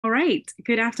right,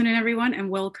 good afternoon everyone and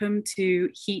welcome to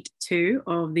Heat 2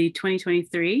 of the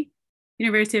 2023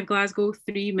 University of Glasgow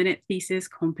 3-minute thesis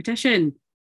competition.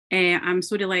 I'm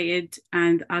so delighted,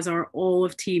 and as are all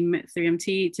of Team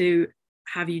 3MT, to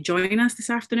have you join us this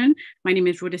afternoon. My name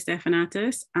is Rhoda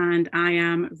Stephanatis and I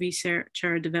am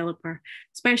Researcher Developer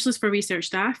Specialist for Research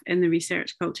Staff in the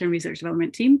Research Culture and Research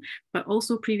Development team, but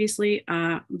also previously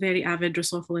a very avid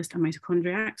Drosophilis and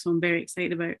mitochondriac, so I'm very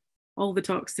excited about all the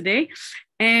talks today.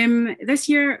 This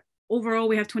year, overall,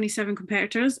 we have 27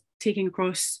 competitors taking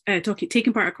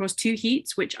part across 2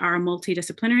 heats, which are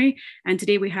multidisciplinary. And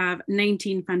today we have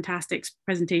 19 fantastic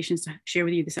presentations to share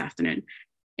with you this afternoon.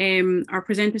 Our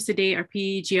presenters today are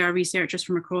PGR researchers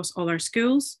from across all our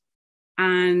schools.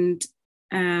 And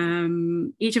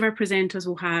each of our presenters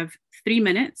will have 3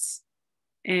 minutes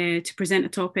to present a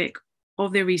topic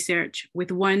of their research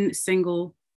with one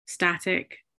single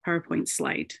static PowerPoint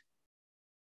slide.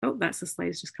 Oh, that's the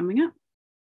slides just coming up.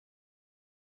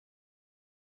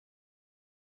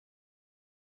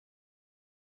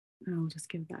 I'll just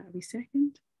give that a wee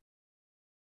second.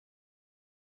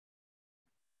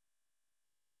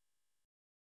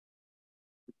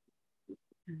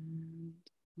 And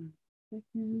 1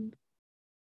 second.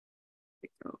 There we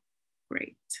go.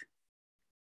 Great.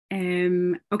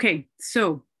 Okay,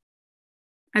 so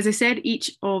as I said,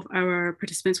 each of our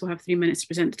participants will have 3 minutes to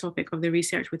present the topic of their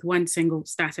research with one single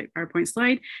static PowerPoint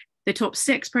slide. The top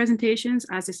 6 presentations,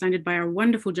 as decided by our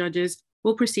wonderful judges,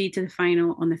 will proceed to the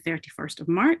final on the 31st of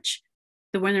March.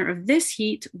 The winner of this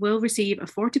heat will receive a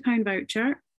 £40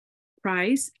 voucher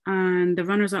prize, and the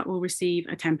runners-up will receive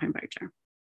a £10 voucher.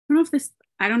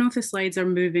 I don't know if the slides are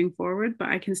moving forward, but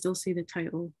I can still see the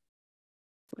title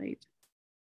slide.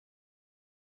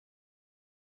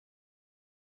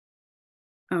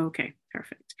 Okay,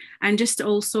 perfect. And just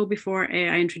also before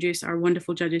I introduce our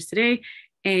wonderful judges today,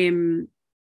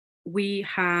 we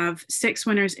have 6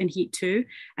 winners in Heat 2.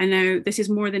 And now this is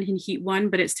more than in Heat 1,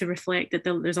 but it's to reflect that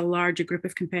there's a larger group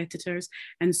of competitors.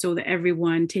 And so that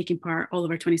everyone taking part, all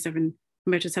of our 27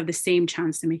 competitors, have the same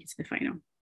chance to make it to the final.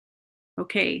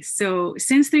 Okay, so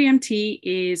since 3MT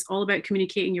is all about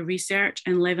communicating your research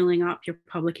and leveling up your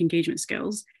public engagement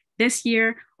skills, this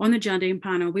year on the judging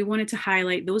panel, we wanted to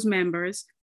highlight those members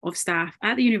of staff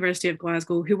at the University of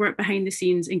Glasgow who work behind the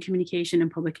scenes in communication and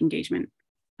public engagement.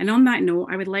 And on that note,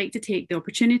 I would like to take the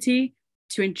opportunity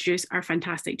to introduce our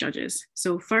fantastic judges.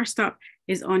 So first up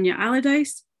is Anya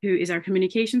Allardyce, who is our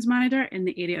communications manager in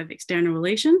the area of external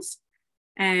relations.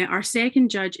 Our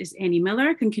second judge is Annie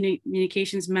Miller,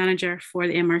 communications manager for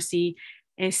the MRC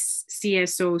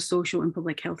CSO Social and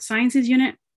Public Health Sciences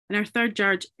unit. And our third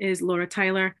judge is Laura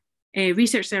Tyler,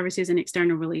 research services and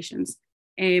external relations.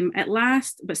 At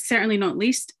last, but certainly not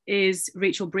least, is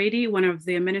Rachel Brady, one of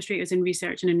the administrators in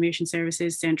Research and Innovation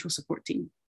Services Central Support Team.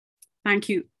 Thank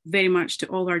you very much to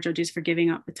all our judges for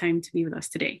giving up the time to be with us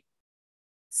today.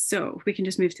 So if we can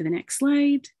just move to the next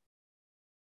slide.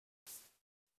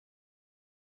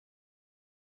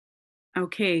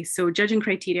 Okay, so judging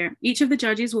criteria. Each of the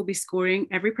judges will be scoring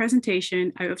every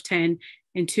presentation out of 10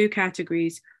 in 2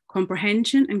 categories: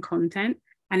 comprehension and content,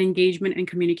 and engagement and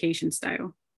communication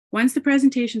style. Once the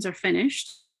presentations are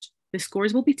finished, the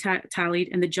scores will be tallied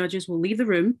and the judges will leave the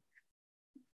room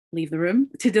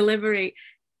to deliberate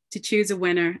to choose a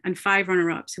winner and 5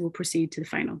 runner-ups who will proceed to the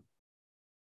final.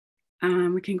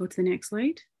 We can go to the next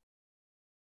slide.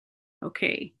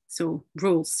 Okay, so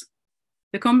rules.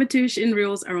 The competition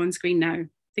rules are on screen now.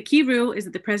 The key rule is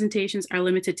that the presentations are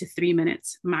limited to 3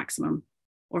 minutes maximum,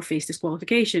 or face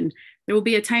disqualification. There will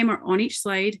be a timer on each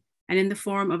slide and in the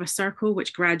form of a circle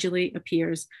which gradually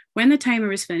appears. When the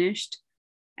timer is finished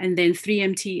and then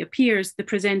 3MT appears, the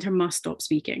presenter must stop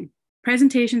speaking.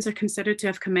 Presentations are considered to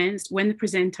have commenced when the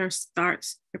presenter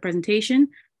starts the presentation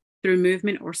through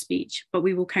movement or speech, but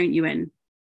we will count you in.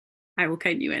 I will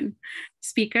count you in.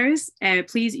 Speakers,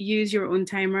 please use your own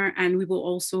timer, and we will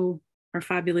also, our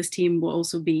fabulous team will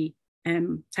also be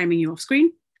timing you off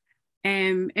screen.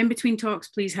 In between talks,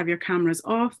 please have your cameras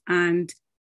off and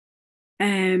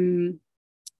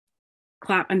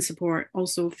clap and support.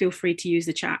 Also, feel free to use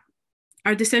the chat.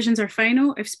 Our decisions are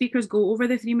final. If speakers go over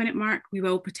the 3-minute mark, we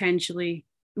will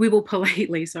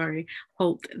politely,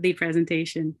 halt the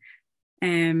presentation.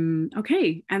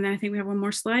 Okay, and then I think we have one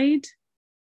more slide.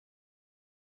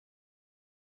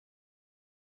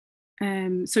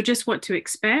 So just what to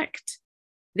expect.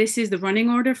 This is the running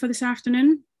order for this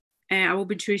afternoon. I will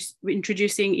be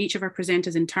introducing each of our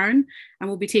presenters in turn, and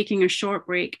we'll be taking a short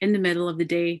break in the middle of the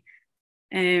day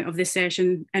of this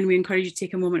session, and we encourage you to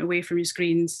take a moment away from your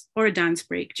screens or a dance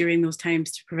break during those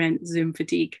times to prevent Zoom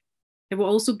fatigue. There will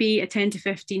also be a 10 to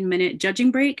 15 minute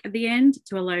judging break at the end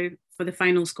to allow for the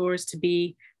final scores to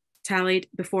be tallied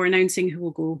before announcing who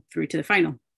will go through to the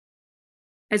final.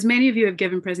 As many of you have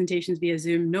given presentations via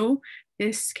Zoom know,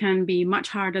 this can be much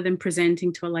harder than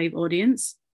presenting to a live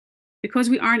audience. Because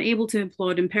we aren't able to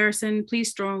applaud in person,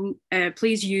 please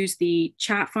use the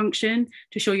chat function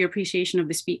to show your appreciation of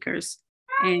the speakers,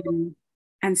 and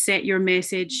set your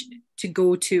message to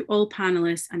go to all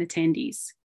panelists and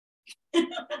attendees.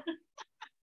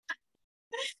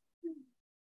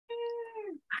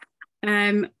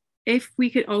 If we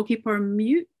could all keep our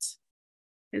mute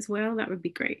as well, that would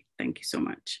be great. Thank you so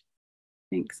much.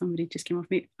 I think somebody just came off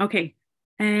mute. Okay.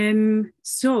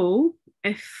 So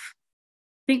I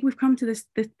think we've come to this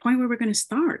point where we're going to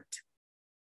start.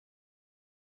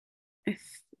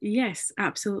 Yes,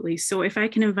 absolutely. So if I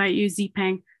can invite you,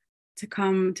 Zipeng, to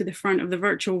come to the front of the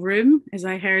virtual room, as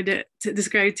I heard it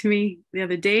described to me the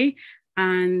other day.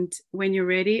 And when you're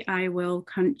ready, I will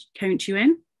count you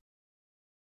in.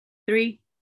 3,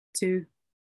 2,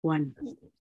 1.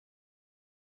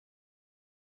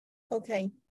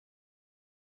 Okay.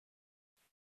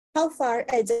 How far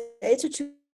is it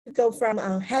to go from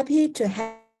unhappy to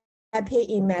happy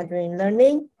in Mandarin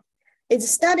learning? Is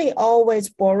study always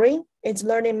boring? Is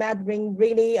learning Mandarin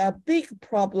really a big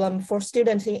problem for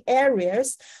students in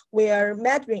areas where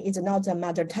Mandarin is not a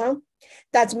mother tongue?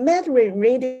 Does Mandarin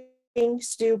reading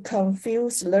still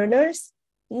confuse learners?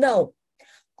 No.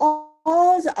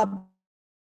 All the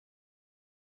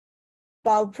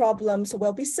above problems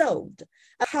will be solved.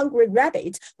 A hungry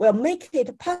rabbit will make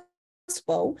it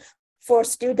possible for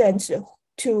students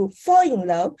to fall in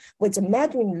love with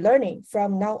Mandarin learning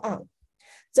from now on.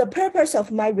 The purpose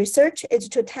of my research is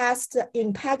to test the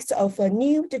impacts of a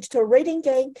new digital reading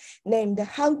game named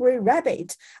Hungry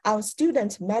Rabbit on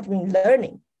student Mandarin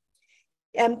learning.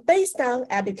 And based on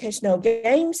educational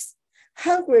games,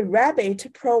 Hungry Rabbit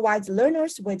provides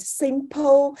learners with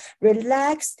simple,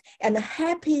 relaxed, and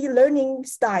happy learning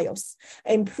styles,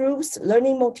 improves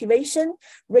learning motivation,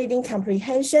 reading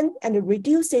comprehension, and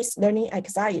reduces learning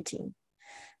anxiety.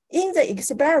 In the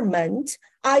experiment,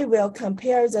 I will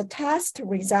compare the test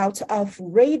results of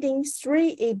reading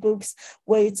 3 ebooks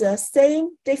with the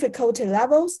same difficulty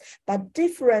levels, but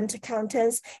different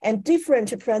contents and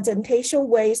different presentation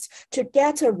ways to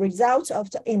get a result of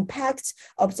the impact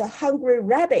of the Hungry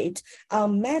Rabbit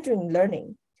on Mandarin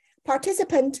learning.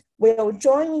 Participants will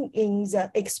join in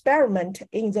the experiment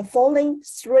in the following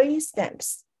 3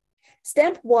 steps.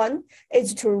 Step 1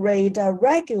 is to read a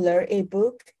regular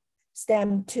ebook. Step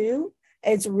 2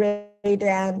 is read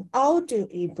an audio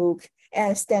ebook,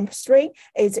 and step 3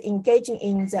 is engaging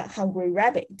in the Hungry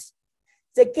Rabbit.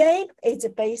 The game is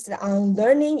based on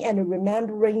learning and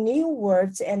remembering new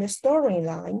words and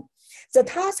storyline. The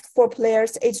task for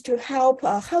players is to help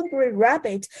a hungry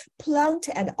rabbit plant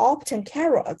and obtain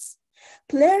carrots.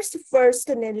 Players first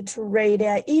need to read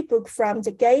an ebook from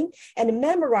the game and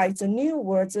memorize the new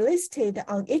words listed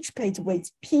on each page with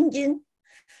pinyin.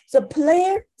 The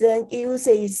player then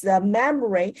uses the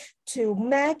memory to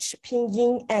match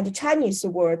pinyin and Chinese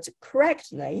words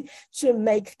correctly to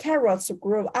make carrots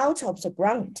grow out of the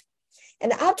ground.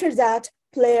 And after that,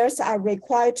 players are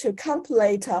required to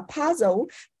complete a puzzle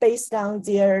based on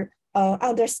their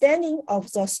understanding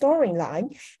of the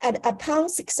storyline. And upon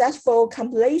successful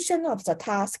completion of the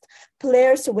task,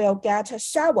 players will get a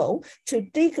shovel to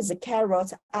dig the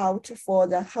carrots out for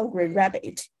the hungry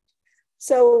rabbit.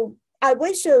 So I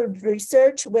wish your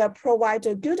research will provide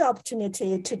a good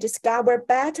opportunity to discover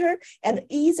better and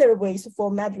easier ways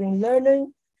for Mandarin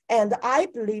learning. And I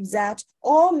believe that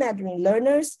all Mandarin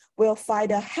learners will find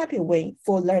a happy way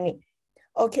for learning.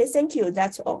 Okay, thank you.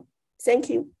 That's all. Thank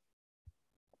you.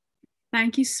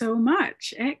 Thank you so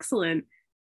much. Excellent.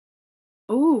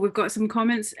 Oh, we've got some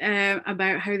comments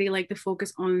about how they like the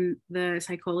focus on the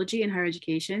psychology in higher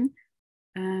education.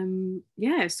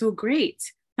 Yeah, so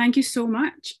great. Thank you so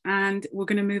much. And we're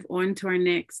going to move on to our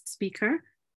next speaker.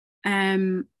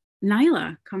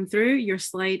 Nyla, come through. Your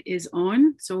slide is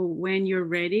on. So when you're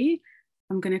ready,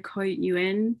 I'm going to count you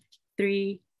in.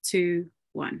 3, 2,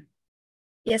 1.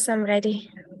 Yes, I'm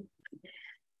ready.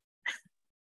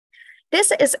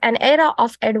 This is an era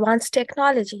of advanced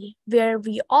technology where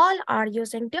we all are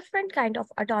using different kinds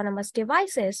of autonomous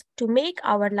devices to make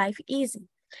our life easy,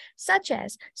 such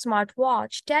as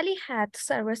smartwatch, telehealth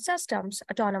service systems,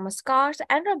 autonomous cars,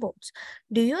 and robots.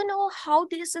 Do you know how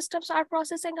these systems are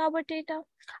processing our data?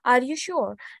 Are you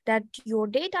sure that your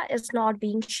data is not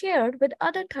being shared with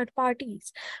other third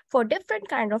parties for different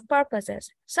kinds of purposes,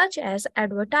 such as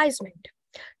advertisement?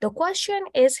 The question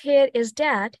is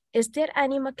there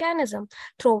any mechanism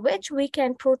through which we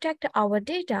can protect our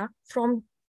data from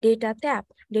data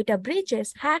theft, data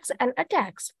breaches, hacks, and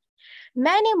attacks?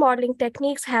 Many modeling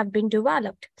techniques have been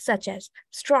developed, such as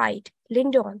Stride,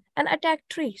 Lindon, and attack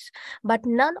trees, but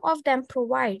none of them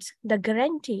provides the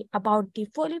guarantee about the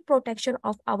full protection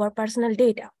of our personal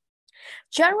data.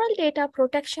 General Data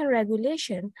Protection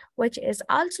Regulation, which is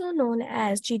also known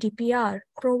as GDPR,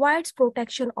 provides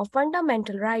protection of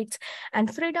fundamental rights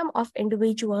and freedom of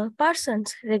individual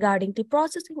persons regarding the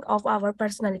processing of our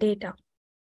personal data.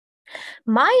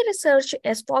 My research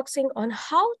is focusing on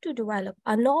how to develop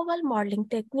a novel modeling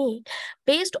technique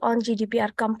based on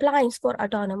GDPR compliance for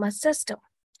autonomous systems.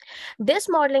 This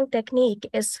modeling technique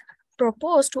is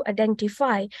proposed to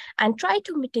identify and try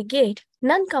to mitigate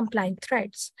non-compliant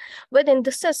threats within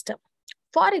the system.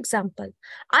 For example,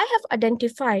 I have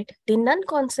identified the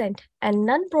non-consent and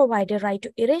non-provider right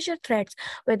to erasure threats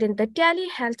within the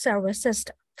telehealth service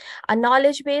system. A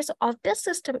knowledge base of this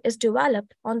system is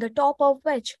developed on the top of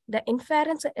which the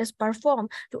inference is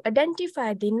performed to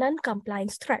identify the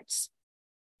non-compliance threats.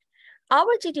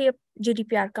 Our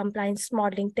GDPR compliance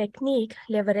modeling technique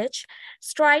leverage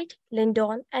Stride,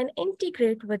 Lindon, and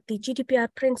integrate with the GDPR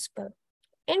principle.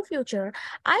 In future,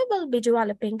 I will be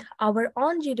developing our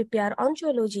own GDPR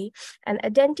ontology and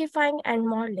identifying and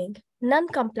modeling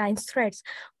non-compliance threats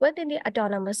within the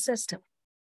autonomous system.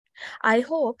 I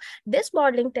hope this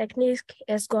modeling technique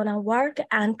is gonna work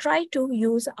and try to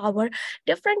use our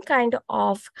different kind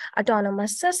of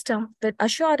autonomous system with a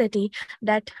surety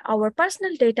that our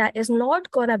personal data is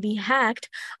not gonna be hacked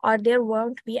or there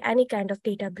won't be any kind of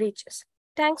data breaches.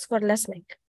 Thanks for listening.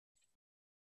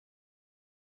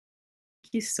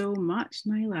 Thank you so much,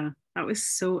 Naila. That was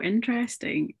so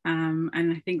interesting. And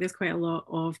I think there's quite a lot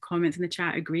of comments in the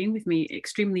chat agreeing with me.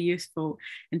 Extremely useful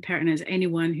and pertinent as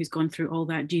anyone who's gone through all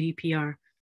that GDPR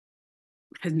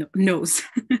knows.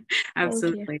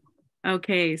 Absolutely.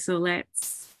 Okay, so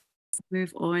let's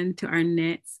move on to our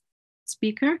next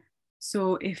speaker.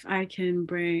 So if I can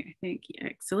bring, thank you,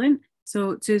 excellent.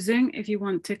 So Zuzung, if you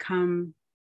want to come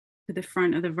to the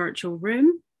front of the virtual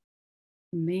room,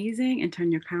 amazing, and turn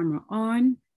your camera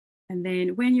on. And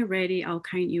then when you're ready, I'll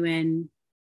count you in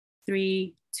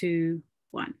 3, 2,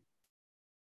 1.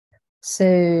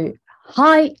 So,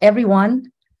 hi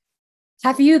everyone.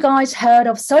 Have you guys heard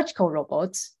of surgical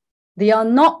robots? They are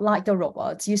not like the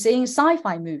robots you see in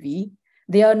sci-fi movie.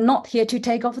 They are not here to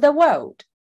take over the world.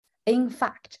 In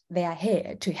fact, they are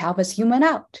here to help us human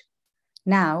out.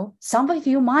 Now, some of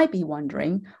you might be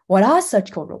wondering, what are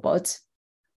surgical robots?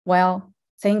 Well,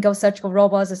 think of surgical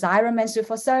robots as Iron Man suit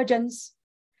for surgeons.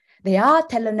 They are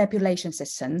telemanipulation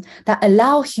systems that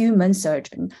allow human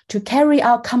surgeons to carry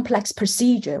out complex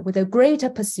procedure with a greater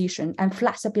precision and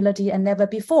flexibility than ever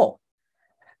before.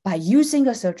 By using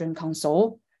a surgeon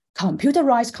console,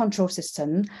 computerized control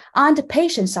system, and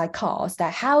patient-side cards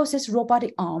that houses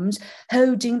robotic arms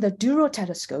holding the dual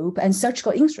telescope and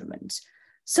surgical instruments,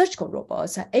 surgical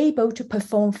robots are able to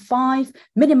perform 5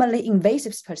 minimally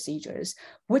invasive procedures,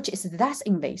 which is less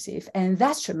invasive and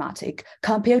less traumatic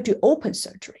compared to open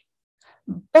surgery.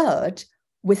 But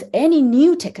with any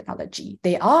new technology,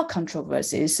 there are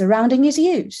controversies surrounding its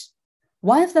use.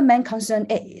 One of the main concerns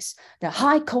is the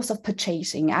high cost of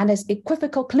purchasing and its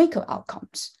equivocal clinical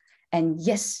outcomes. And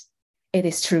yes, it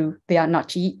is true, they are not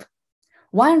cheap.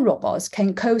 One robot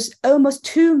can cost almost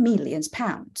 £2 million.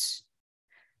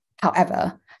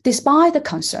 However, despite the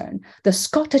concern, the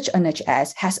Scottish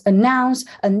NHS has announced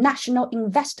a national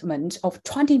investment of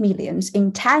 20 million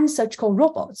in 10 surgical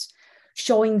robots,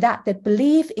 showing that they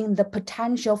believe in the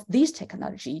potential of this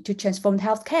technology to transform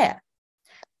healthcare.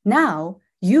 Now,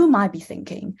 you might be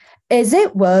thinking, is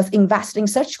it worth investing in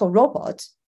surgical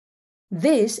robots?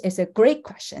 This is a great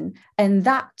question, and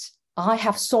that I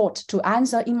have sought to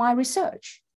answer in my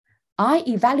research. I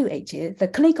evaluated the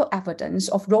clinical evidence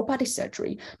of robotic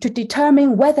surgery to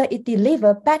determine whether it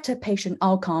delivers better patient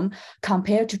outcome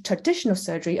compared to traditional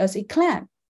surgery as it claimed.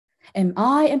 And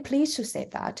I am pleased to say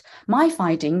that my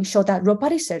findings show that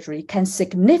robotic surgery can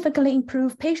significantly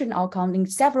improve patient outcome in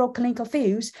several clinical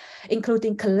fields,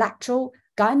 including colorectal,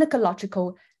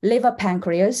 gynecological, liver,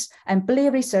 pancreas, and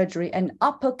biliary surgery and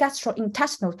upper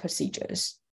gastrointestinal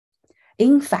procedures.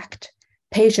 In fact,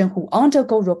 patients who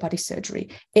undergo robotic surgery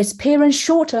experience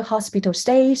shorter hospital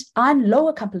stays and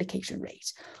lower complication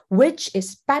rates, which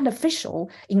is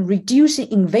beneficial in reducing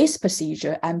invasive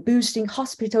procedure and boosting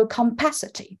hospital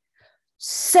capacity.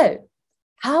 So,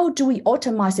 how do we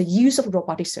optimize the use of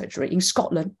robotic surgery in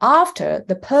Scotland after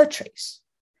the purchase?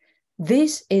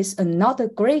 This is another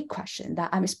great question that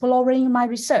I'm exploring in my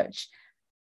research.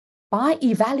 By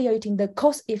evaluating the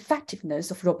cost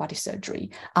effectiveness of robotic surgery,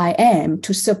 I aim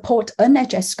to support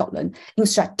NHS Scotland in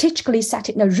strategically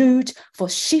setting a route for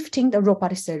shifting the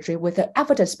robotic surgery with the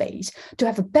evidence base to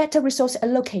have a better resource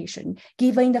allocation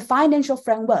given the financial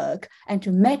framework and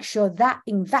to make sure that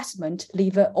investment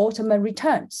delivers ultimate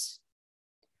returns.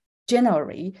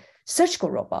 Generally, surgical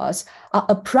robots are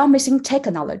a promising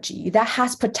technology that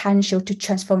has potential to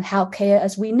transform healthcare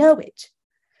as we know it.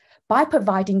 By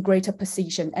providing greater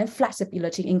precision and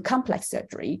flexibility in complex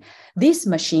surgery, this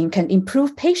machine can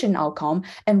improve patient outcome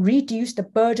and reduce the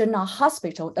burden on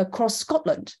hospitals across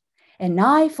Scotland. And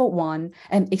I, for one,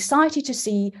 am excited to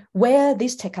see where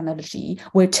this technology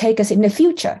will take us in the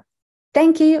future.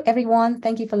 Thank you, everyone.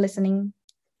 Thank you for listening.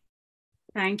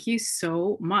 Thank you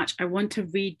so much. I want to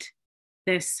read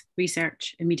this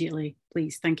research immediately,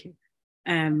 please. Thank you.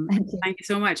 Thank you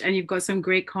so much. And you've got some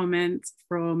great comments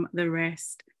from the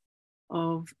rest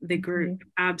of the group.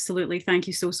 Absolutely. Thank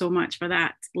you so much for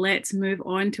that. Let's move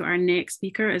on to our next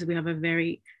speaker as we have a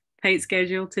very tight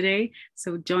schedule today.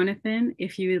 So Jonathan,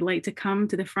 if you would like to come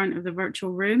to the front of the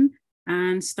virtual room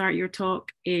and start your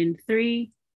talk in 3,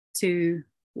 2,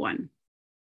 1.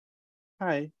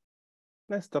 Hi,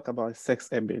 let's talk about sex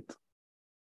a bit.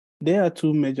 There are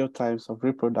 2 major types of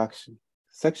reproduction: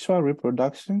 sexual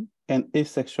reproduction and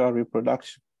asexual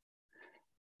reproduction.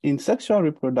 In sexual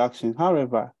reproduction,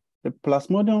 however, the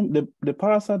Plasmodium, the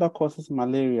parasite that causes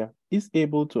malaria, is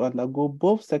able to undergo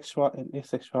both sexual and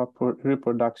asexual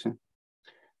reproduction.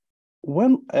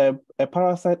 When a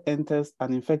parasite enters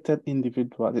an infected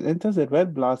individual, it enters a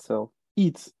red blood cell,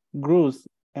 eats, grows,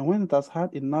 and when it has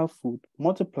had enough food,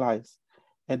 multiplies,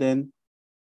 and then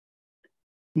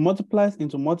multiplies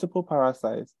into multiple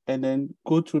parasites, and then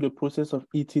go through the process of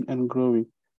eating and growing.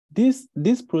 This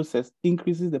process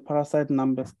increases the parasite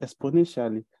numbers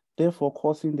exponentially, therefore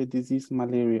causing the disease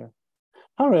malaria.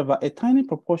 However, a tiny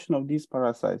proportion of these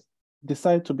parasites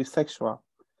decide to be sexual,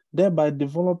 thereby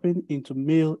developing into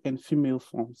male and female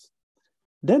forms.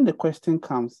 Then the question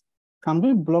comes, can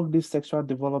we block this sexual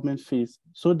development phase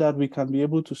so that we can be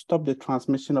able to stop the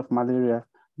transmission of malaria?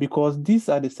 Because these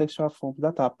are the sexual forms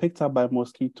that are picked up by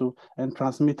mosquito and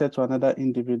transmitted to another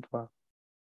individual.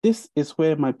 This is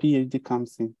where my PhD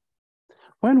comes in.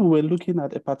 When we were looking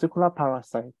at a particular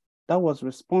parasite that was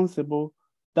responsible,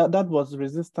 that was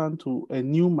resistant to a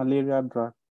new malaria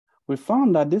drug, we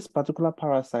found that this particular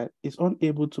parasite is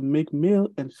unable to make male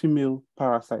and female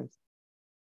parasites.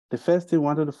 The first thing we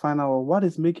wanted to find out was what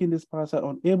is making this parasite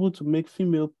unable to make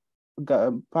female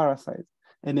parasites.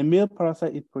 And the male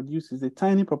parasite it produces, a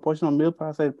tiny proportion of male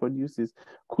parasite it produces,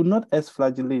 could not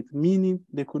S-flagellate, meaning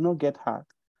they could not get hard.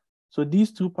 So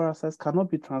these 2 parasites cannot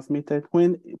be transmitted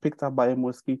when picked up by a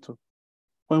mosquito.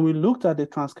 When we looked at the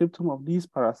transcriptome of these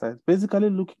parasites, basically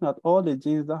looking at all the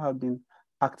genes that have been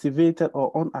activated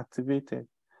or unactivated,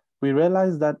 we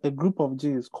realized that a group of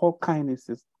genes called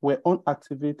kinases were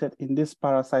unactivated in this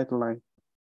parasite line.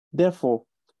 Therefore,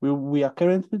 we are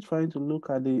currently trying to look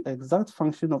at the exact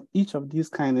function of each of these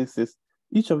kinases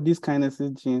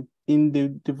genes in the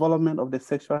development of the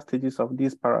sexual stages of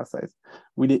these parasites,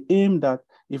 with the aim that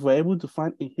if we're able to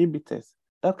find inhibitors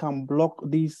that can block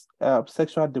these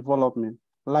sexual development,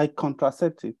 like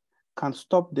contraceptive, can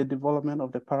stop the development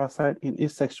of the parasite in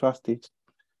its sexual stage.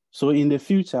 So in the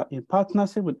future, in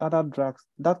partnership with other drugs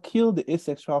that kill the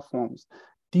asexual forms,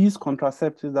 these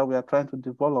contraceptives that we are trying to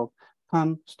develop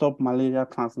can stop malaria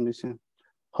transmission.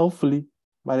 Hopefully,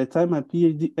 by the time my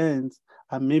PhD ends,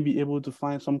 I may be able to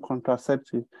find some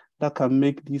contraceptive that can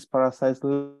make these parasites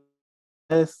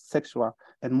less sexual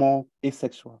and more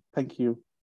asexual. Thank you.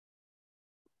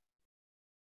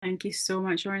 Thank you so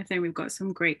much, Jonathan. We've got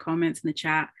some great comments in the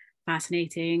chat.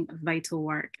 Fascinating, vital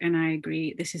work. And I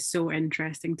agree, this is so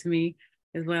interesting to me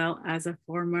as well as a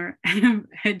former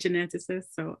head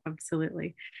geneticist. So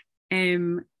absolutely.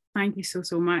 Thank you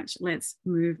so much. Let's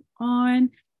move on.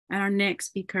 And our next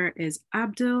speaker is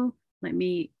Abdul. Let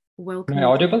me welcome you. Am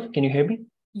I audible? Can you hear me?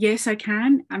 Yes, I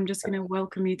can. I'm just going to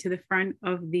welcome you to the front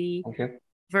of the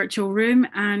virtual room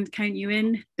and count you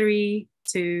in 3,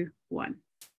 2, 1.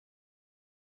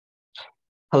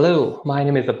 Hello, my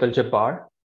name is Abdul Jabbar.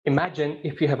 Imagine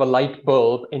if you have a light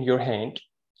bulb in your hand.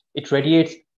 It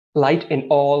radiates light in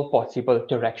all possible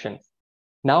directions.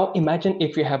 Now imagine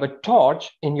if you have a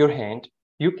torch in your hand,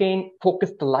 you can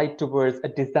focus the light towards a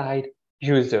desired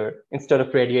user instead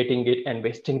of radiating it and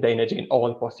wasting the energy in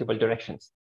all possible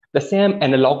directions. The same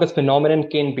analogous phenomenon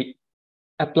can be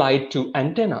applied to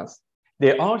antennas.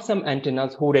 There are some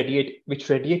antennas which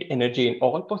radiate energy in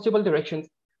all possible directions.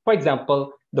 For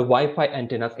example, the Wi-Fi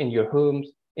antennas in your homes,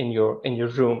 in your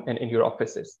room, and in your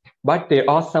offices. But there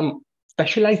are some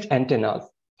specialized antennas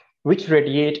which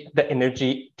radiate the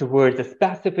energy towards a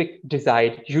specific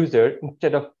desired user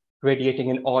instead of radiating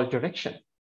in all directions.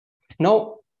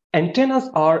 Now, antennas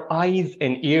are eyes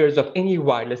and ears of any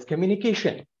wireless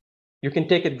communication. You can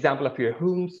take an example of your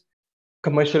homes,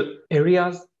 commercial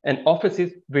areas, and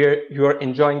offices where you are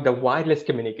enjoying the wireless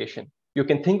communication. You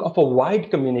can think of a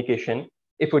wired communication.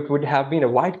 If it would have been a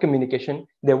wired communication,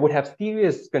 there would have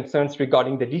serious concerns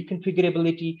regarding the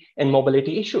reconfigurability and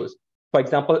mobility issues. For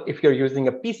example, if you're using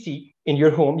a PC in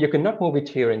your home, you cannot move it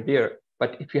here and there.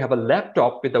 But if you have a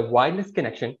laptop with a wireless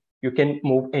connection, you can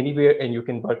move anywhere and you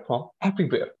can work from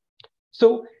everywhere.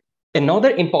 So another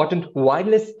important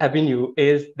wireless avenue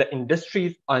is the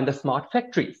industries and the smart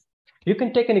factories. You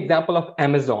can take an example of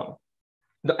Amazon.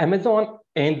 The Amazon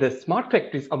and the smart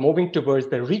factories are moving towards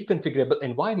the reconfigurable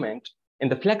environment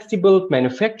and the flexible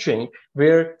manufacturing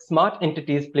where smart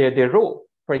entities play their role.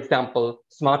 For example,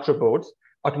 smart robots,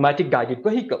 automatic guided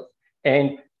vehicles.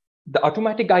 And the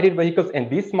automatic guided vehicles and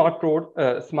these smart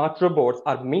robots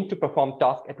are meant to perform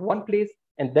tasks at one place,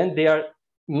 and then they are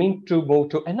meant to move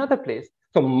to another place.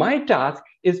 So my task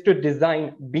is to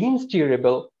design beam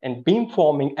steerable and beam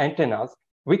forming antennas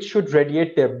which should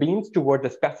radiate their beams toward a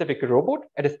specific robot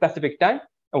at a specific time.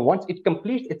 And once it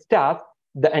completes its task,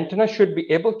 the antenna should be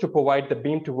able to provide the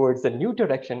beam towards a new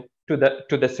direction to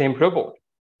the same robot.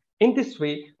 In this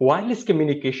way, wireless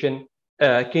communication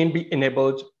can be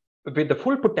enabled with the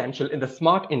full potential in the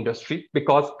smart industry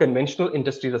because conventional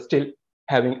industries are still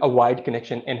having a wide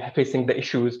connection and facing the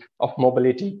issues of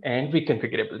mobility and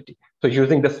reconfigurability. So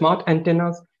using the smart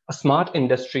antennas, a smart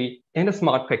industry and a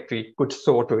smart factory could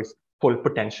soar to its full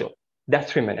potential.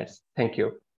 That's 3 minutes. Thank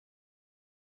you.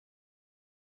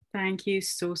 Thank you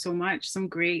so much. Some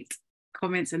great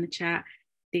comments in the chat.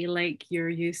 They like your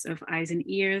use of eyes and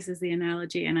ears as the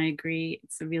analogy, and I agree.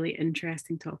 It's a really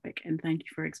interesting topic, and thank you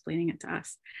for explaining it to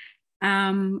us.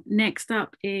 Next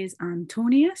up is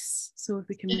Antonius. So if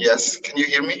we can... Yes, can you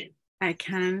hear me? I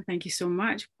can. Thank you so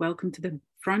much. Welcome to the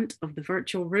front of the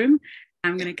virtual room.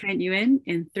 I'm going to count you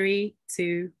in 3,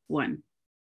 2, 1.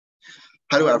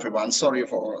 Hello, everyone. Sorry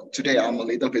for today. I'm a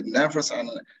little bit nervous and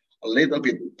a little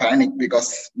bit panicked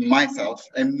because myself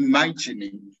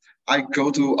imagining I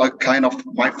go to a kind of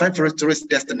my favorite tourist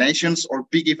destinations or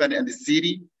big event in the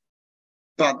city,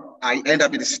 but I end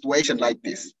up in a situation like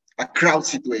this, a crowd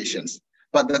situations.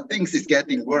 But the things is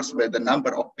getting worse where the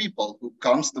number of people who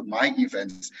comes to my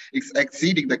events is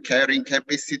exceeding the carrying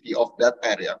capacity of that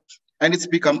area. And it's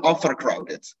become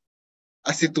overcrowded.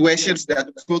 A situation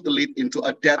that could lead into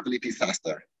a deadly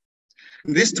disaster.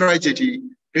 This tragedy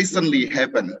recently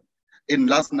happened in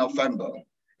last November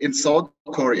in South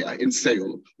Korea, in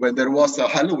Seoul, when there was a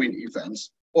Halloween event,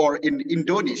 or in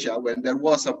Indonesia, when there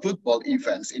was a football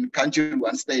event in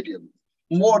Kanjuruhan Stadium.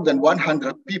 More than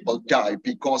 100 people died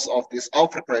because of these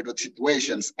overcrowded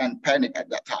situations and panic at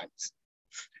that time.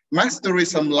 Mass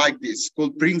tourism like this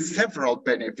could bring several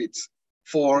benefits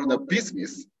for the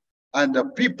business and the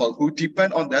people who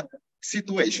depend on that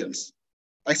situations,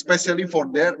 especially for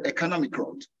their economic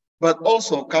growth, but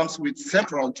also comes with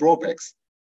several drawbacks,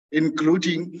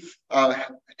 including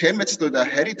damage to the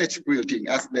heritage building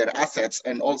as their assets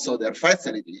and also their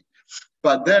facility,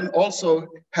 but then also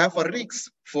have a risk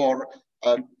for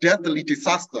a deadly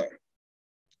disaster.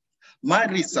 My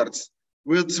research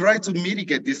will try to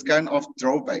mitigate this kind of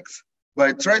drawbacks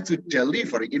by trying to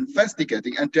deliver,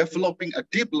 investigating, and developing a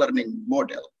deep learning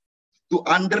model to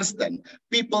understand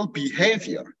people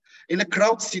behavior in a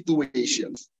crowd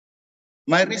situations.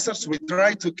 My research will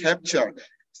try to capture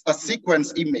a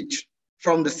sequence image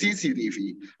from the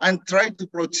CCTV and try to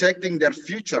projecting their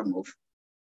future move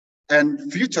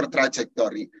and future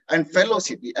trajectory and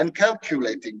velocity and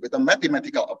calculating with a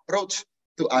mathematical approach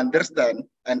to understand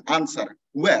and answer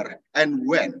where and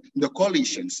when the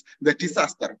collisions, the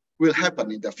disaster will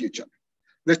happen in the future.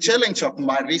 The challenge of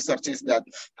my research is that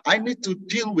I need to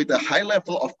deal with a high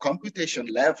level of computation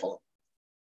level,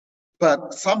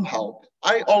 but somehow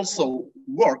I also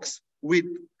works with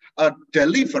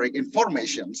delivering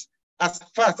informations as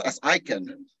fast as I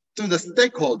can to the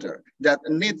stakeholder that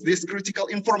needs these critical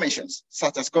informations,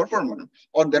 such as government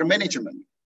or their management.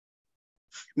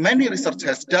 Many research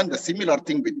has done the similar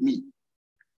thing with me,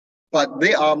 but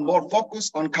they are more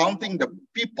focused on counting the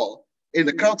people in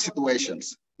the crowd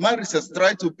situations. My research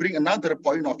try to bring another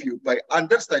point of view by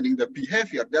understanding the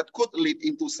behavior that could lead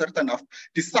into certain of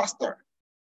disaster.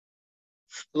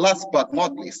 Last but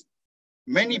not least,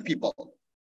 many people,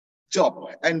 job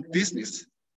and business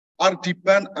are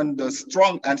depend on the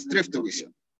strong and thrift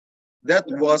tourism. That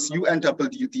was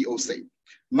UNWTO say.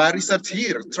 My research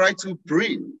here try to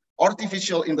bring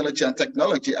artificial intelligence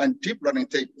technology and deep learning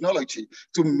technology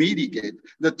to mitigate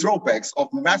the drawbacks of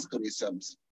mass tourism,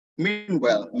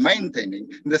 meanwhile maintaining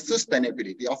the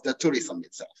sustainability of the tourism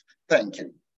itself. Thank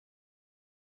you.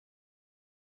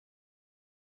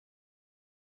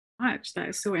 That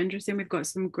is so interesting. We've got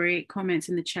some great comments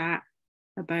in the chat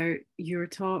about your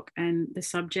talk and the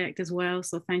subject as well.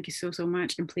 So thank you so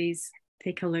much. And please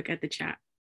take a look at the chat.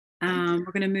 We're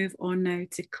going to move on now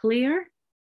to Claire.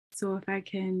 So if I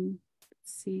can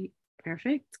see,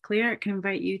 perfect. Claire, I can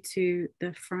invite you to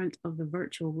the front of the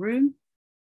virtual room.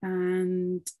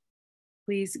 And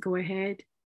please go ahead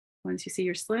once you see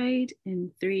your slide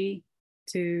in 3,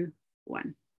 2,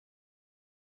 1.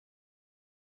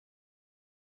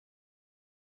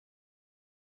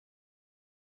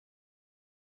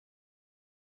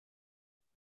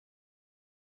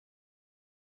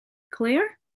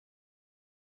 Claire?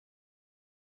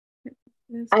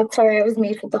 I'm sorry, I was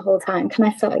muted the whole time. Can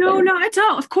I start again? No, not at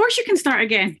all. Of course you can start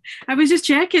again. I was just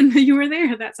checking that you were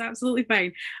there. That's absolutely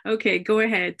fine. Okay, go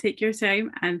ahead. Take your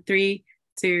time. And 3,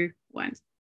 2, 1.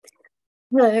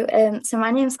 Hello, so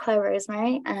my name is Claire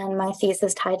Rosemary, and my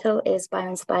thesis title is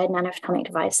Bio-inspired Nanophotonic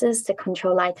Devices to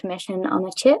Control Light Emission on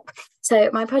a Chip.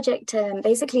 So my project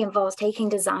basically involves taking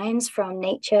designs from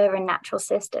nature and natural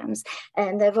systems,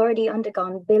 and they've already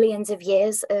undergone billions of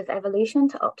years of evolution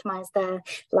to optimize their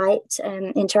light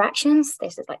interactions.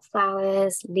 This is like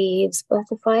flowers, leaves,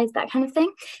 butterflies, that kind of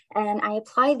thing. And I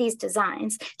apply these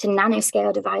designs to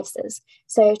nanoscale devices.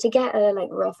 So to get a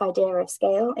rough idea of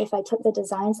scale, if I took the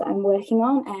designs that I'm working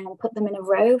on and put them in a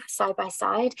row side by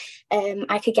side,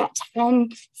 I could get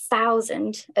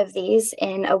 10,000 of these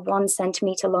in a 1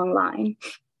 centimeter long line.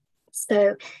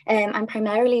 So I'm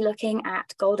primarily looking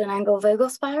at golden angle Vogel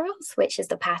spirals, which is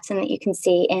the pattern that you can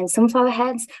see in sunflower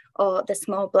heads, or the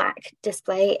small black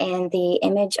display in the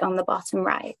image on the bottom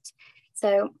right.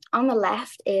 So on the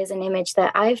left is an image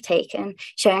that I've taken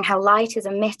showing how light is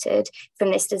emitted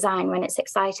from this design when it's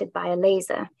excited by a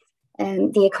laser.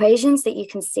 The equations that you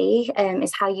can see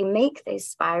is how you make these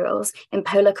spirals in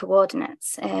polar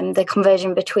coordinates. The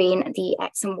conversion between the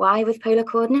x and y with polar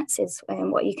coordinates is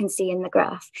what you can see in the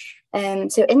graph.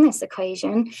 So in this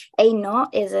equation, A0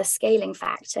 is a scaling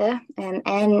factor, and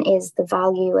N is the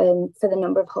value for the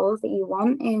number of holes that you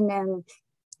want in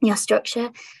your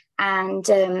structure. And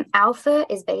alpha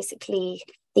is basically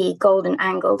the golden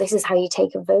angle. This is how you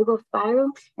take a Vogel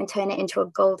spiral and turn it into a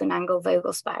golden angle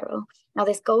Vogel spiral. Now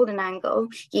this golden angle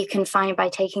you can find by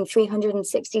taking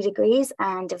 360 degrees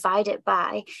and divide it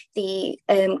by the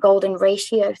golden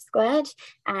ratio squared.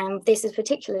 And this is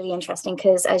particularly interesting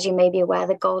because, as you may be aware,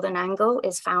 the golden angle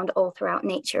is found all throughout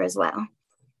nature as well.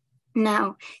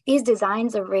 Now, these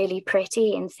designs are really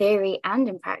pretty in theory and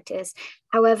in practice.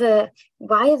 However,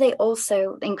 why are they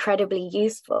also incredibly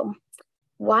useful?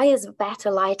 Why is better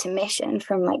light emission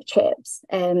from chips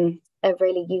a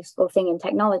really useful thing in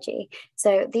technology?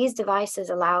 So these devices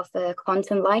allow for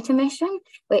quantum light emission,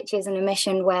 which is an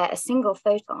emission where a single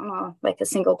photon, or a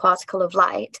single particle of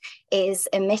light, is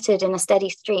emitted in a steady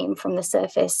stream from the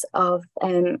surface of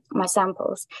my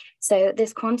samples. So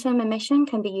this quantum emission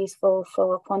can be useful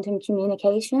for quantum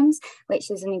communications, which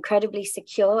is an incredibly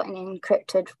secure and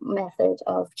encrypted method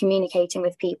of communicating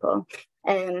with people.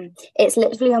 It's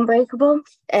literally unbreakable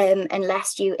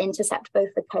unless you intercept both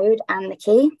the code and the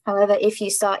key. However, if you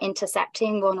start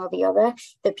intercepting one or the other,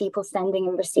 the people sending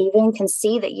and receiving can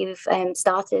see that you've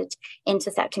started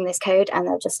intercepting this code, and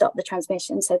they'll just stop the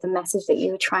transmission. So the message that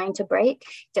you were trying to break,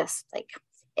 just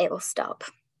it will stop.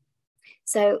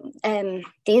 So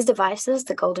these devices,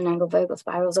 the golden angle Vogel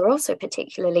spirals, are also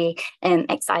particularly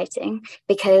exciting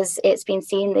because it's been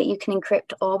seen that you can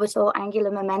encrypt orbital angular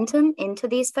momentum into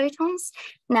these photons.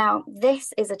 Now,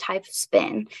 this is a type of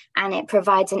spin, and it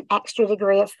provides an extra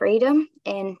degree of freedom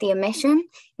in the emission.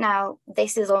 Now,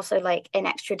 this is also an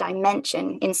extra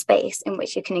dimension in space in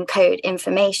which you can encode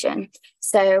information.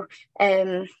 So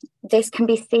this can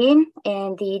be seen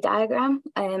in the diagram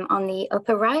on the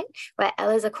upper right, where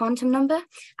L is a quantum number.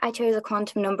 I chose a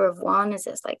quantum number of 1 as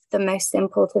it's the most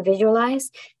simple to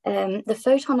visualize. The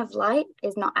photon of light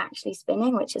is not actually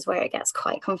spinning, which is where it gets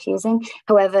quite confusing.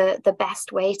 However, the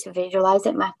best way to visualize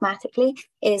it mathematically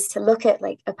is to look at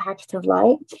a packet of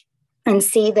light and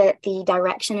see that the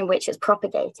direction in which it's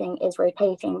propagating is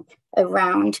rotating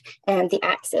around the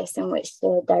axis in which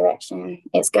the direction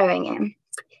it's going in.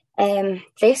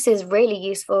 This is really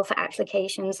useful for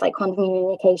applications like quantum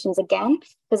communications again,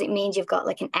 because it means you've got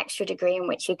an extra degree in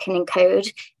which you can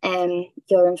encode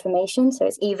your information, so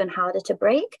it's even harder to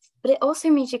break. but it also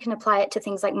means you can apply it to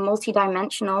things like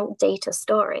multidimensional data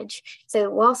storage. So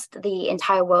whilst the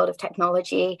entire world of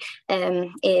technology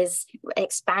is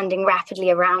expanding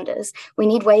rapidly around us, we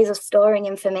need ways of storing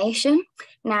information.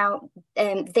 Now,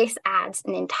 this adds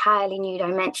an entirely new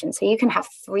dimension. So you can have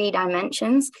 3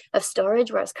 dimensions of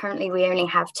storage, whereas currently we only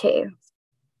have 2.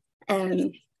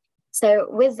 So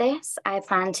with this, I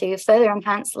plan to further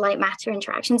enhance light matter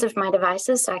interactions of my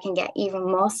devices so I can get even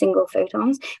more single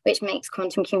photons, which makes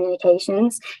quantum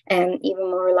communications even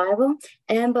more reliable.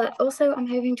 But also I'm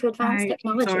hoping to advance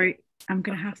technology. Sorry, I'm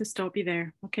going to have to stop you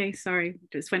there. Okay, sorry,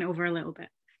 just went over a little bit.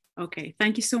 Okay,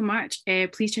 thank you so much.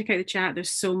 Please check out the chat. There's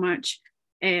so much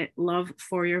love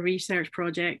for your research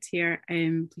project here.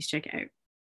 Please check it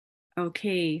out.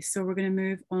 Okay, so we're going to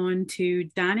move on to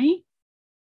Danny.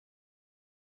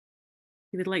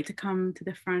 You would like to come to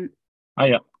the front? Oh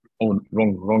yeah. Oh,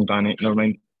 wrong, Danny. Never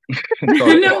mind.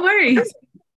 No worries.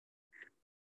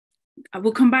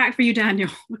 We'll come back for you, Daniel.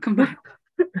 We'll come back.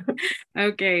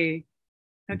 Okay.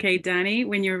 Okay, Danny,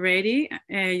 when you're ready,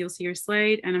 you'll see your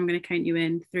slide, and I'm going to count you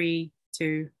in 3,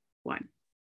 2, 1.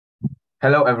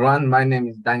 Hello, everyone. My name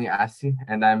is Danny Assi,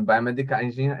 and I'm a biomedical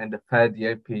engineer and a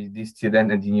third-year PhD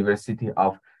student at the University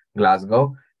of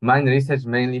Glasgow. My research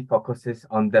mainly focuses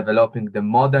on developing the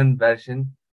modern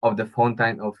version of the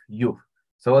fountain of youth.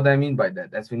 So what I mean by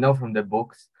that, as we know from the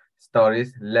books,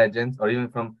 stories, legends, or even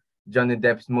from Johnny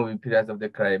Depp's movie Pirates of the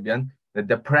Caribbean, that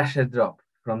the pressure drop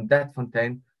from that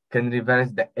fountain can reverse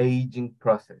the aging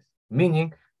process,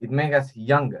 meaning it makes us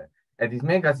younger. And it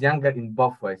makes us younger in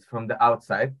both ways, from the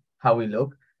outside, how we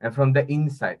look, and from the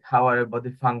inside, how our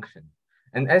body functions.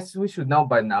 And as we should know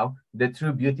by now, the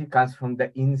true beauty comes from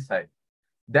the inside.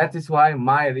 That is why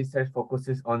my research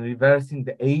focuses on reversing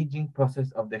the aging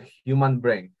process of the human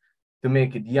brain to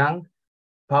make it young,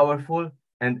 powerful,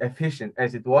 and efficient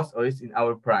as it was or is in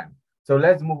our prime. So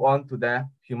let's move on to the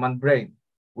human brain,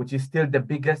 which is still the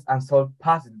biggest unsolved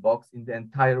puzzle box in the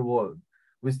entire world.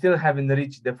 We still haven't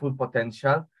reached the full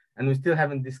potential, and we still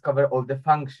haven't discovered all the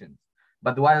functions.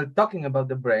 But while talking about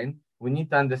the brain, we need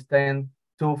to understand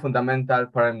 2 fundamental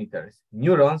parameters,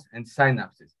 neurons and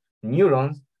synapses.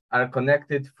 Neurons are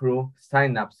connected through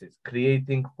synapses,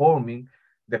 forming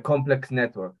the complex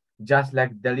network, just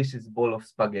like delicious bowl of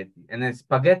spaghetti. And as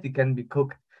spaghetti can be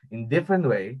cooked in different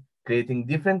ways, creating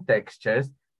different textures,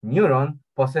 neurons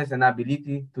possess an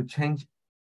ability to change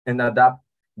and adapt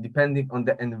depending on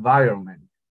the environment.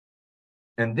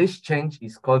 And this change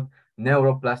is called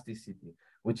neuroplasticity,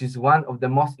 which is one of the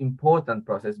most important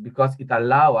processes because it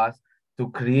allows us to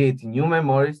create new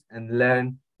memories and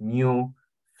learn new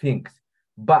things.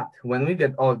 But when we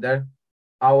get older,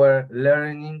 our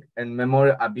learning and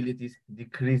memory abilities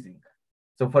decreasing.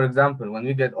 So for example, when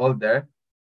we get older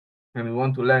and we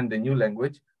want to learn the new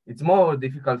language, it's more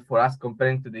difficult for us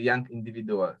comparing to the young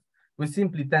individuals. We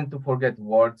simply tend to forget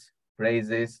words,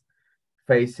 phrases,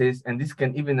 faces, and this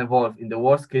can even evolve in the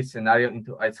worst case scenario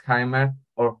into Alzheimer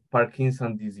or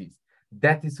Parkinson's disease.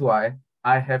 That is why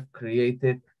I have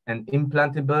created an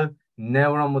implantable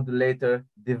neuromodulator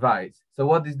device. So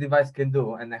what this device can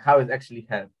do and how it actually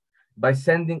helps, by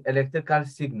sending electrical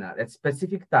signal at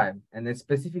specific time and at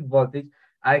specific voltage,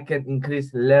 I can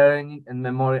increase learning and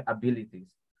memory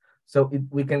abilities. So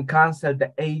we can cancel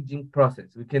the aging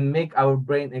process. We can make our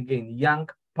brain again young,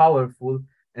 powerful,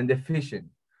 and efficient,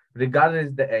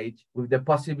 regardless the age, with the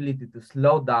possibility to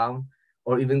slow down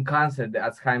or even cancel the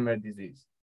Alzheimer's disease.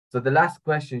 So the last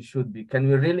question should be, can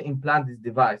we really implant this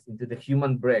device into the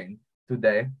human brain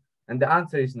today? And the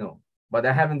answer is no, but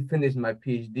I haven't finished my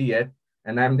PhD yet,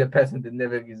 and I'm the person that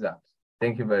never gives up.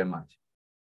 Thank you very much.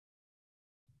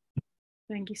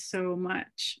 Thank you so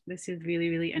much. This is really,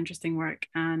 really interesting work,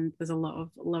 and there's a lot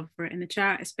of love for it in the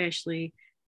chat, especially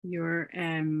your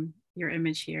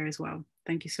image here as well.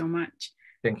 Thank you so much.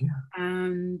 Thank you.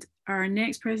 And our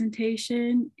next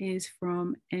presentation is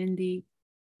from MD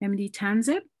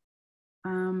Tanzib.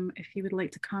 If you would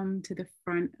like to come to the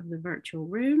front of the virtual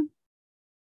room,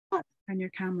 turn your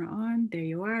camera on. There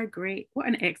you are. Great. What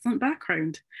an excellent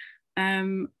background.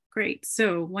 Great.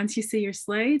 So once you see your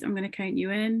slides, I'm going to count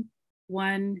you in.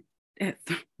 3,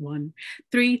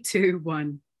 2,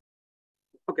 1.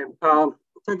 Okay.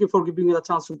 Thank you for giving me the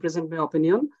chance to present my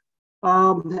opinion.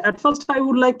 At first, I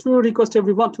would like to request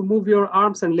everyone to move your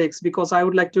arms and legs because I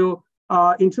would like to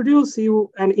introduce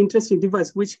you an interesting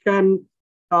device which can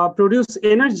produce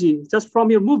energy just from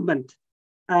your movement.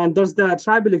 And there's the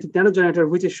tri-electric nanogenerator,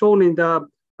 which is shown in the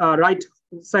right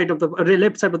side of the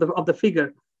left side of the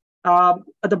figure.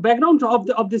 The background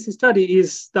of this study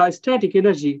is the static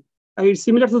energy. It's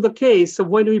similar to the case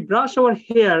when we brush our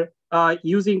hair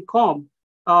using comb.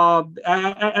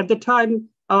 At the time,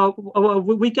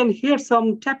 we can hear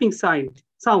some tapping sound.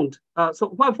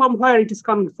 So from where it is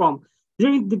coming from?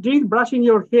 During brushing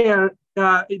your hair,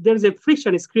 there is a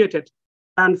friction is created.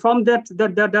 And from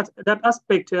that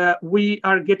aspect, we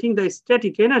are getting the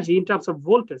static energy in terms of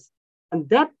voltage. And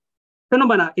that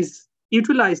phenomena is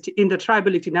utilized in the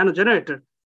tribality nanogenerator.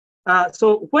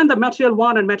 So when the material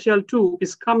 1 and material 2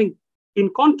 is coming in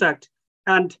contact,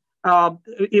 and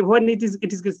when it is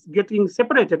getting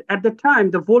separated, at the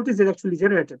time, the voltage is actually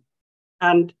generated.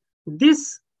 And there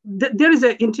is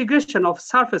an integration of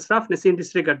surface roughness in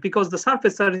this regard, because the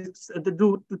surface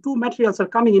the two materials are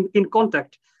coming in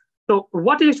contact. So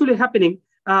what is actually happening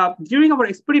during our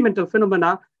experimental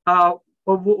phenomena,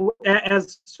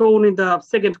 as shown in the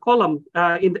second column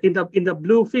in the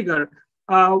blue figure,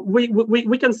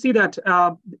 we can see that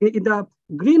in the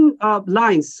green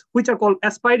lines, which are called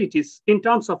asperities, in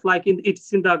terms of like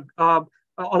it's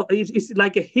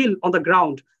like a hill on the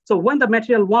ground. So when the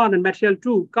material 1 and material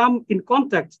 2 come in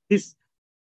contact, these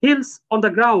hills on the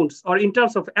ground, or in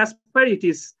terms of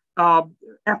asperities,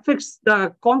 affects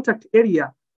the contact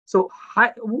area. So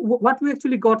what we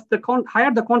actually got, the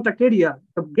higher the contact area,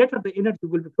 the greater the energy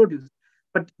will be produced.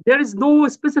 But there is no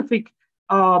specific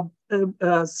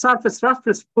surface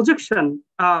roughness projection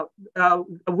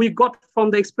we got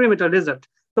from the experimental result.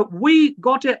 So we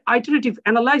got an iterative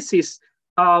analysis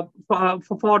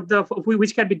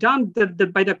which can be done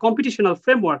by the computational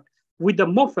framework with the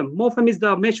MOFEM. MOFEM is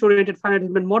the mesh-oriented finite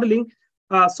element modeling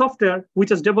software,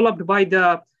 which is developed by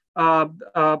the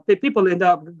people in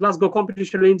the Glasgow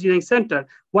Computational Engineering Center,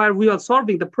 where we are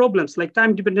solving the problems like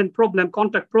time-dependent problem,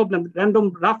 contact problem,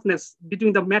 random roughness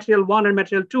between the material 1 and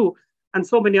material 2, and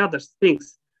so many other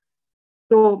things.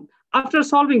 So after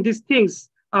solving these things,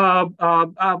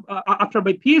 after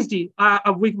my PhD,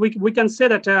 we can say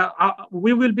that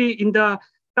we will be in the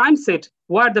time set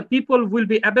where the people will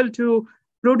be able to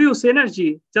produce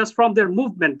energy just from their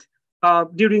movement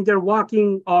during their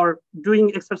walking or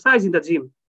doing exercise in the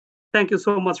gym. Thank you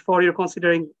so much for your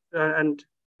considering and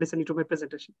listening to my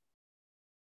presentation.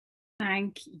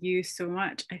 Thank you so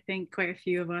much. I think quite a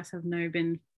few of us have now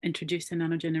been introduced to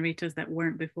nanogenerators that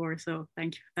weren't before, so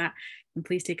thank you for that. And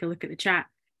please take a look at the chat.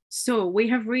 So we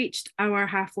have reached our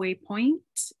halfway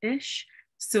point-ish.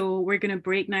 So we're going to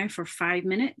break now for 5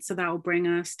 minutes. So that will bring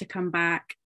us to come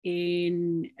back at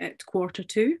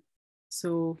 1:45,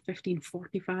 so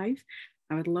 15:45.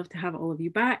 I would love to have all of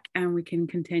you back, and we can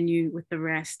continue with the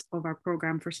rest of our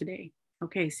program for today.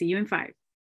 Okay, see you in 5.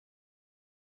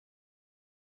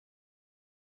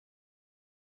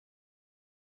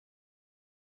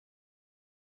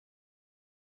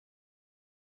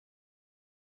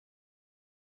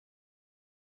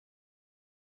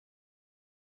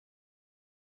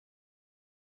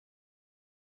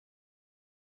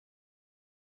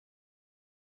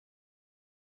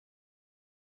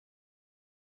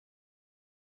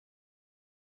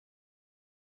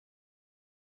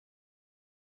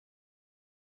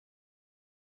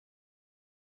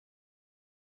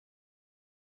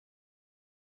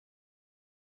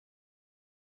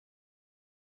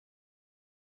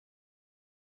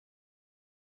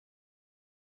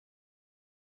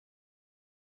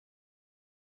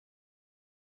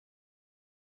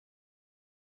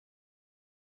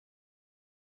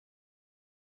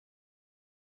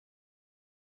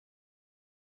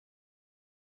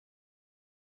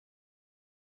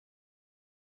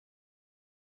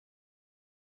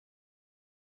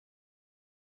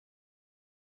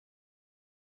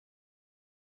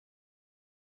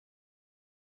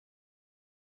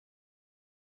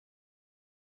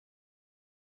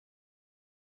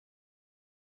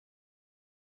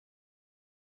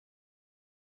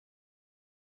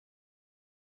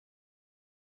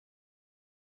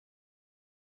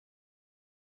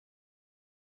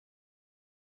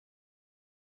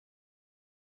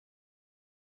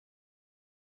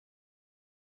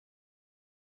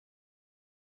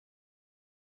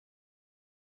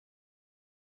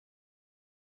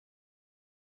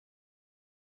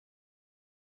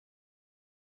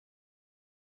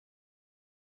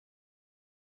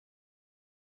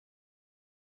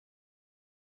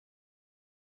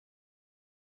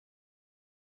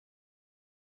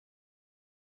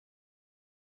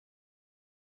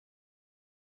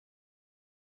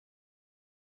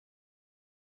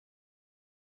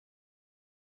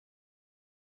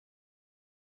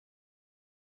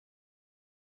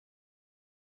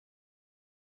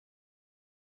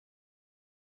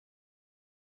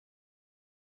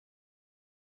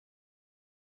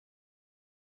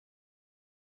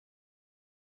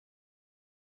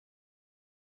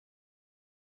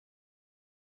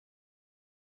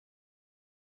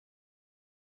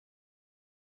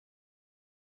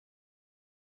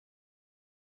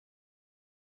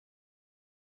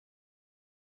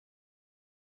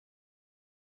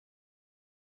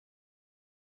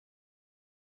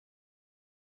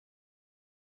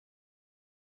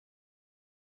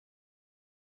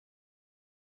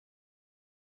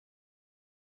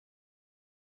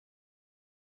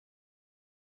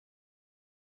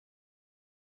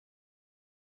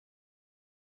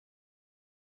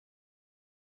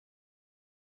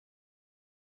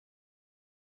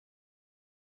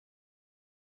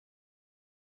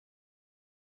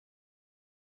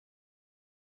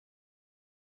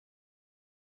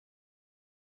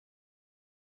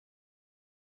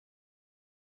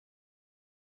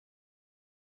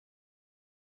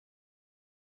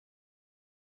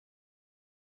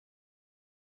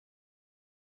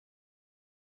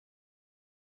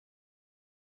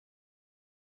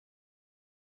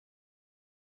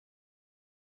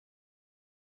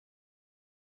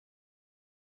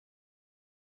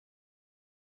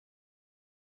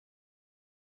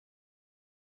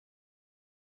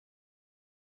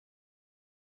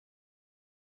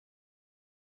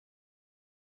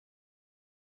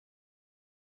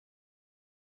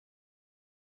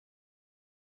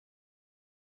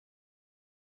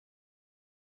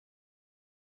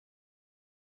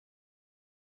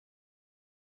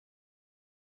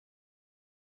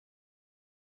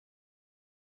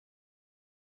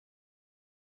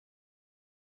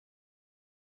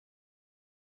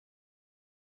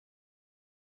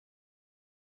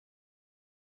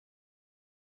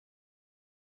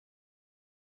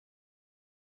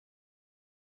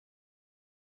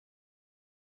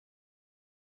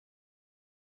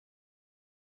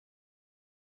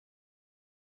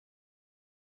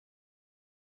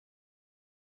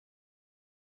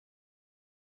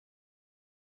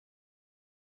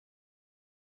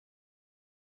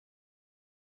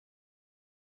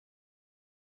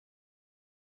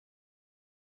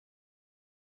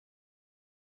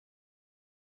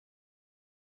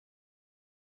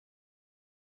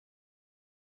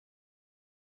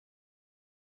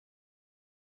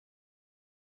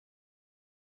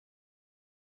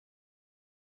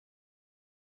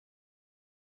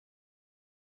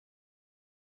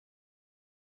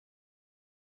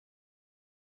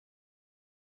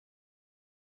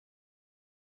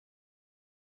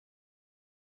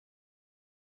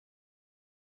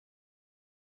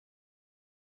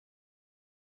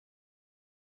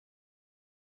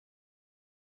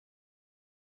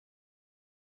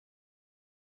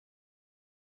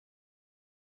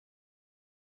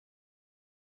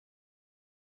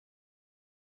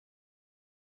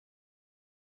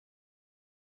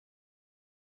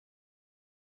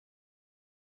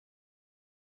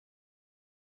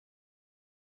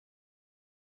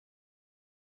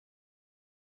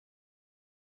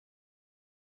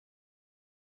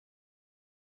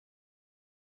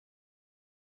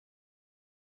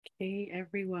 Hey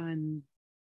everyone.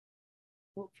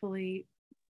 Hopefully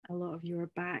a lot of you are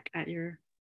back at your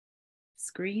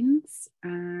screens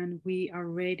and we are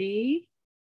ready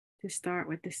to start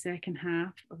with the second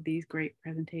half of these great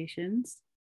presentations.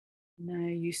 Now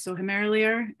you saw him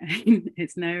earlier and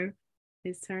it's now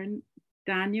his turn.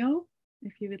 Daniel,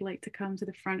 if you would like to come to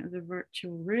the front of the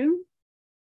virtual room.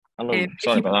 Hello,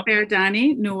 sorry about that.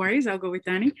 Danny, no worries, I'll go with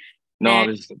Danny.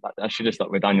 No, I should have stuck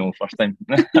with Daniel first time.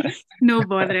 No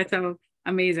bother at all.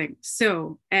 Amazing.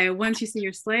 So once you see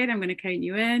your slide, I'm going to count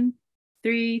you in.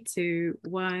 3, 2,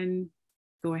 1,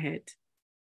 go ahead.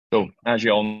 So, as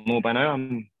you all know by now,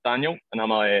 I'm Daniel, and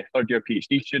I'm a third-year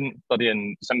PhD student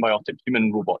studying symbiotic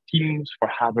human-robot teams for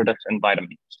hazardous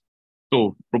environments.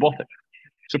 So, robotic,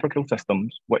 super cool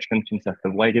systems, which can consist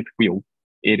of legged, wheeled,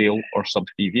 aerial, or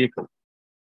subsea vehicles.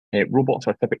 Robots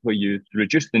are typically used to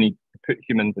reduce the need to put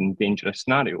humans in dangerous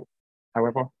scenarios.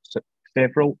 However,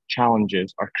 several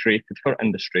challenges are created for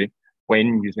industry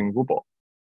when using robots.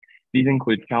 These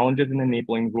include challenges in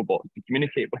enabling robots to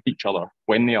communicate with each other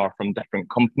when they are from different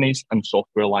companies and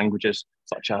software languages,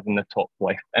 such as in the top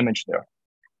left image there.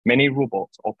 Many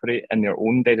robots operate in their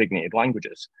own designated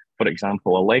languages. For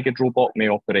example, a legged robot may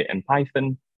operate in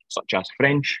Python, such as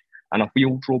French, and a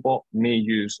wheeled robot may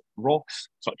use ROS,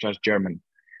 such as German.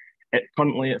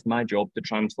 Currently, it's my job to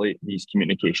translate these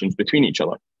communications between each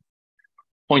other.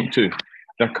 Point 2,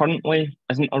 there currently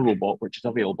isn't a robot which is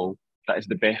available that is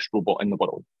the best robot in the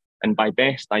world. And by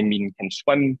best, I mean can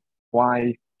swim,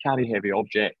 fly, carry heavy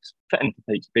objects, fit into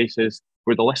tight spaces,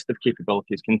 where the list of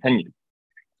capabilities continues.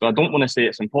 So I don't want to say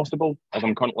it's impossible, as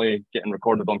I'm currently getting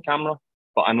recorded on camera,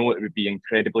 but I know it would be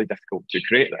incredibly difficult to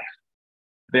create this.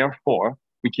 Therefore,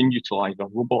 we can utilize a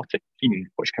robotic team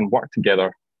which can work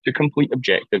together to complete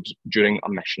objectives during a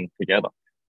mission together.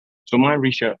 So my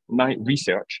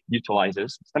research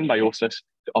utilizes symbiosis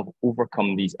to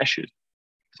overcome these issues.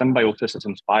 Symbiosis is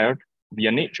inspired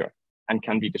via nature and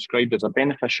can be described as a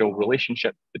beneficial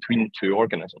relationship between two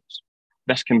organisms.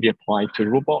 This can be applied to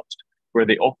robots where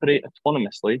they operate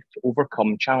autonomously to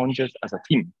overcome challenges as a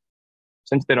team.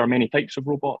 Since there are many types of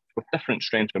robots with different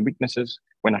strengths and weaknesses,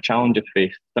 when a challenge is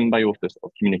faced, symbiosis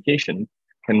of communication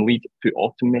can lead to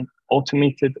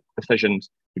automated decisions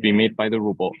to be made by the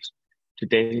robots to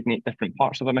designate different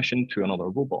parts of a mission to another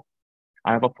robot.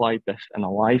 I have applied this in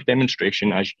a live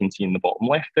demonstration, as you can see in the bottom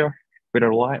left there, where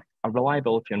a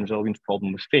reliability and resilience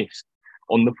problem was faced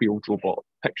on the wheeled robot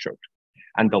pictured.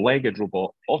 And the legged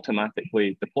robot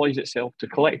automatically deploys itself to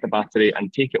collect the battery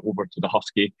and take it over to the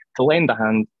Husky to lend a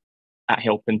hand at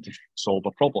helping to solve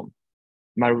a problem.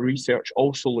 My research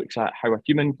also looks at how a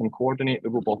human can coordinate the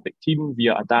robotic team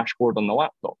via a dashboard on the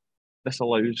laptop. This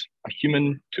allows a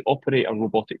human to operate a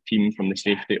robotic team from the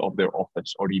safety of their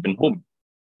office or even home.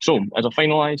 So, as I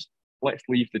finalise, let's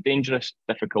leave the dangerous,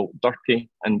 difficult, dirty,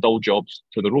 and dull jobs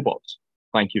to the robots.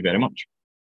 Thank you very much.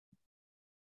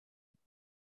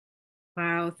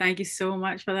 Wow, thank you so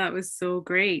much for that. It was so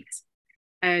great.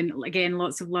 And again,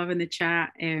 lots of love in the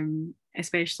chat,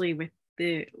 especially with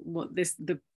the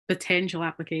potential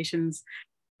applications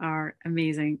are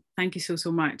amazing. Thank you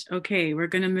so much. Okay, we're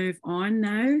going to move on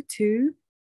now to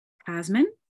Tasman.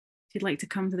 If you'd like to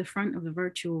come to the front of the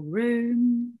virtual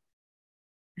room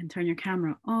and turn your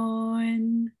camera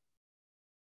on.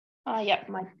 Yeah,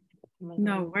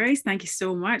 no worries. Thank you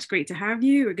so much. Great to have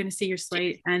you. We're going to see your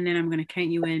slide and then I'm going to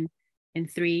count you in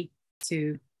 3,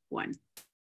 2, 1.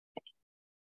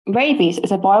 Rabies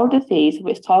is a viral disease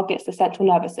which targets the central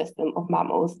nervous system of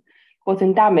mammals,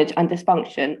 causing damage and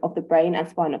dysfunction of the brain and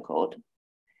spinal cord.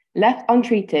 Left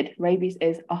untreated, rabies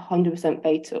is 100%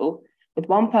 fatal, with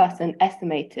one person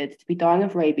estimated to be dying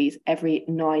of rabies every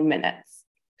 9 minutes.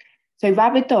 So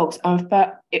rabid dogs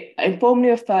are informally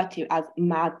referred to as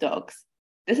mad dogs.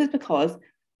 This is because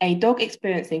a dog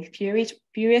experiencing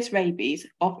furious rabies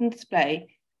often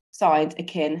display signs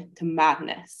akin to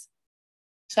madness,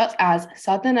 such as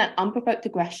sudden and unprovoked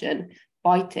aggression,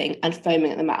 biting, and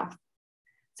foaming at the mouth.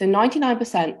 So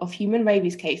 99% of human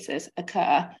rabies cases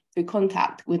occur through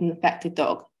contact with an affected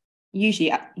dog, usually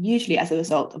as a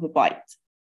result of a bite.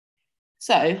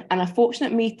 So an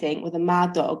unfortunate meeting with a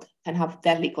mad dog can have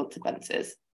deadly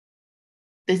consequences.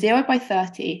 The 0 by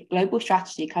 30 global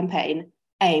strategy campaign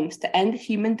aims to end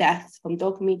human deaths from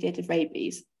dog-mediated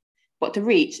rabies, but to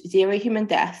reach 0 human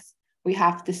deaths, we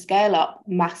have to scale up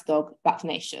mass dog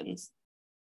vaccinations.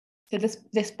 So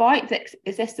despite the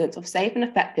existence of safe and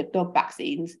effective dog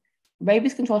vaccines,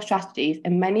 rabies control strategies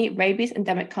in many rabies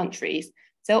endemic countries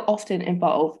still often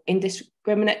involve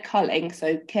indiscriminate culling,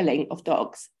 so killing of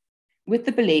dogs, with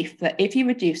the belief that if you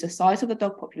reduce the size of the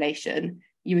dog population,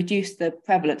 you reduce the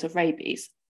prevalence of rabies.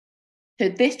 So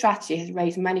this strategy has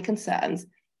raised many concerns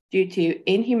due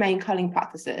to inhumane culling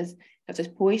practices such as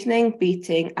poisoning,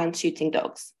 beating, and shooting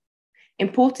dogs.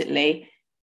 Importantly,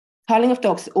 culling of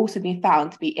dogs has also been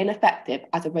found to be ineffective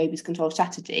as a rabies control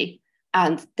strategy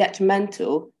and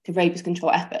detrimental to rabies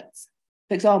control efforts.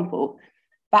 For example,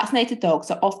 vaccinated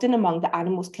dogs are often among the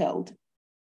animals killed,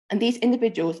 and these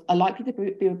individuals are likely to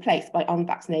be replaced by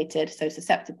unvaccinated, so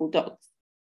susceptible dogs.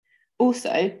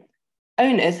 Also,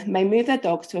 owners may move their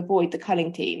dogs to avoid the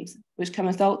culling teams, which can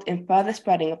result in further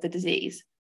spreading of the disease.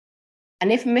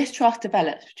 And if mistrust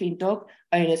develops between dog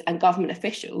owners and government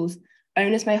officials,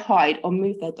 owners may hide or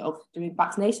move their dogs during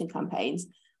vaccination campaigns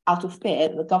out of fear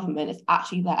that the government is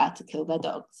actually there to kill their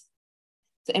dogs.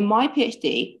 So in my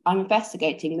PhD, I'm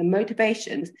investigating the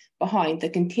motivations behind the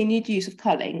continued use of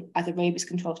culling as a rabies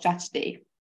control strategy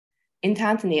in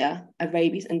Tanzania, a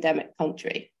rabies endemic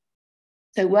country.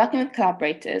 So working with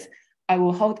collaborators, I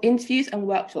will hold interviews and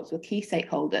workshops with key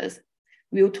stakeholders.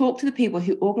 We will talk to the people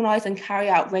who organise and carry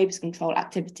out rabies control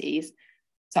activities,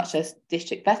 such as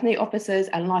district veterinary officers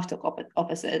and livestock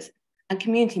officers, and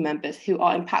community members who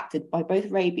are impacted by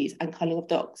both rabies and culling of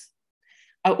dogs.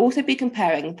 I'll also be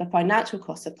comparing the financial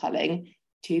costs of culling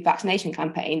to vaccination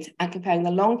campaigns and comparing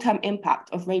the long-term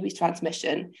impact of rabies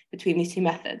transmission between these two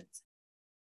methods.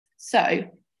 So,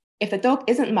 if the dog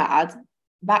isn't mad,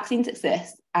 vaccines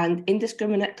exist, and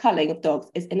indiscriminate culling of dogs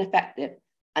is ineffective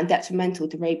and detrimental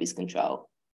to rabies control.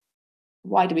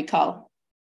 Why do we cull?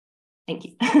 Thank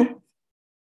you.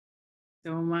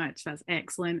 So much. That's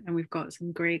excellent. And we've got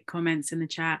some great comments in the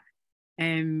chat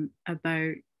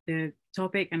about the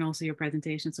topic and also your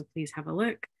presentation. So please have a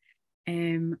look.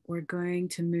 We're going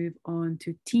to move on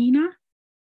to Tina.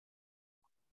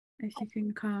 If you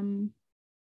can come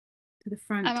to the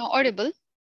front. Am I audible?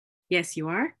 Yes, you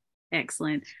are.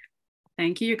 Excellent.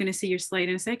 Thank you. You're going to see your slide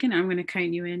in a second. I'm going to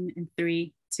count you in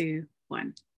 3, 2,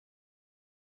 1.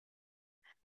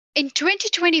 In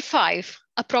 2025,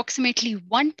 approximately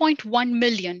 1.1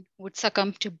 million would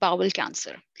succumb to bowel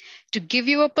cancer. To give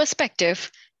you a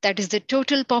perspective, that is the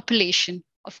total population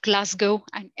of Glasgow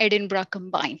and Edinburgh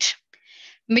combined.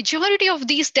 Majority of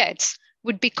these deaths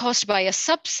would be caused by a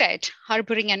subset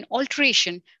harboring an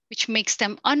alteration which makes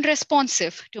them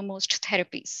unresponsive to most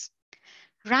therapies.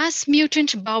 RAS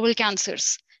mutant bowel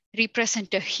cancers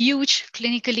represent a huge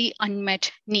clinically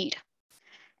unmet need.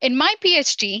 In my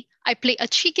PhD, I play a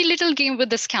cheeky little game with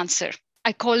this cancer.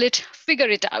 I call it Figure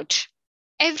It Out.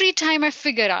 Every time I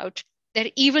figure out their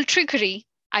evil trickery,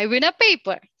 I win a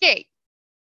paper. Yay!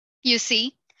 You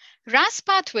see, RAS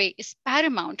pathway is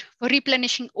paramount for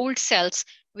replenishing old cells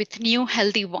with new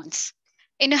healthy ones.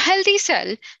 In a healthy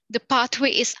cell, the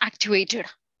pathway is activated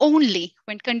only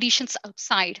when conditions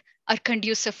outside are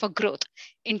conducive for growth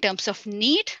in terms of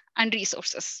need and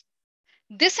resources.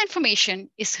 This information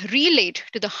is relayed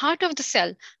to the heart of the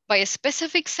cell by a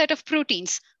specific set of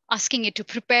proteins asking it to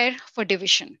prepare for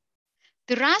division.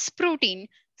 The RAS protein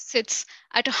sits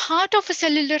at the heart of a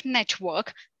cellular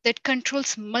network that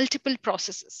controls multiple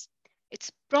processes.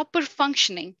 Its proper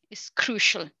functioning is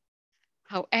crucial.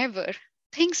 However,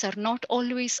 things are not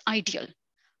always ideal.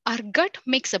 Our gut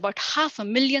makes about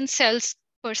 500,000 cells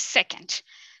per second.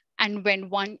 And when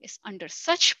one is under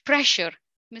such pressure,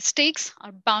 mistakes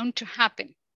are bound to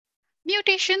happen.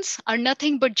 Mutations are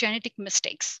nothing but genetic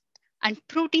mistakes, and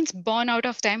proteins born out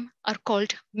of them are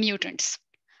called mutants.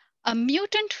 A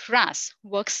mutant RAS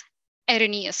works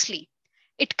erroneously.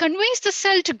 It conveys the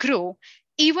cell to grow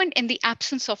even in the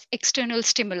absence of external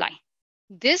stimuli.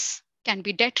 This can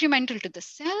be detrimental to the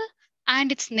cell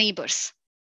and its neighbors.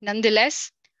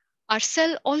 Nonetheless, our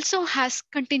cell also has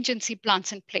contingency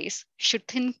plans in place should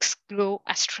things go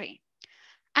astray.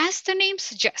 As the name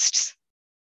suggests,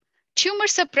 tumor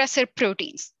suppressor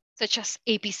proteins such as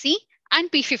APC and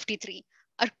P53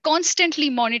 are constantly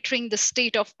monitoring the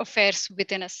state of affairs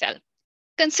within a cell.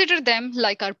 Consider them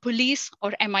like our police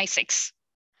or MI6.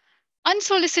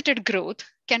 Unsolicited growth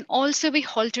can also be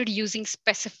halted using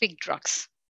specific drugs.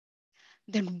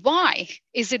 Then why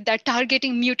is it that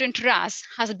targeting mutant RAS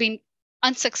has been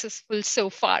unsuccessful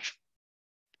so far?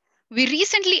 We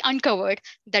recently uncovered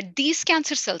that these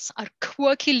cancer cells are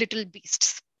quirky little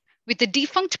beasts. With the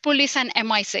defunct police and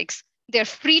MI6, they're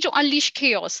free to unleash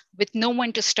chaos with no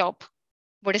one to stop.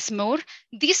 What is more,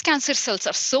 these cancer cells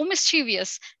are so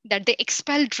mischievous that they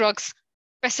expel drugs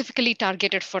specifically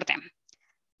targeted for them.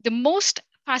 The most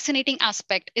fascinating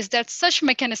aspect is that such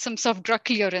mechanisms of drug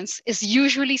clearance is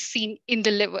usually seen in the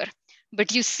liver.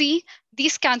 But you see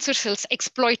these cancer cells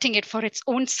exploiting it for its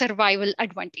own survival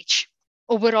advantage.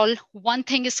 Overall, one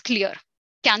thing is clear.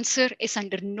 Cancer is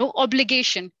under no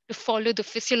obligation to follow the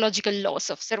physiological laws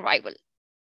of survival.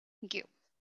 Thank you.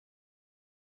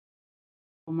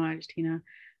 so much, Tina.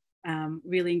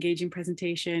 Really engaging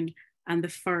presentation. And the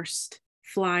first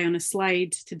fly on a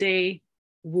slide today,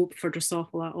 whoop for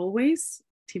Drosophila always,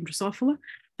 Team Drosophila.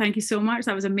 Thank you so much.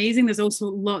 That was amazing. There's also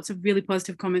lots of really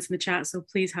positive comments in the chat, so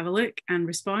please have a look and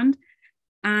respond.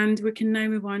 And we can now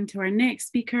move on to our next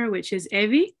speaker, which is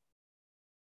Evie.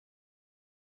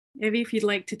 Evie, if you'd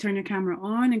like to turn your camera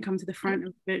on and come to the front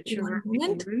of the virtual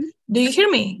room. Do you hear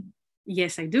me?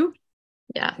 Yes, I do.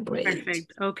 Yeah, great.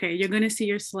 Perfect. Okay, you're going to see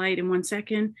your slide in 1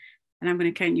 second, and I'm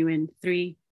going to count you in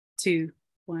 3, 2,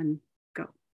 1, go.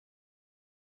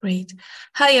 Great.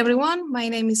 Hi, everyone. My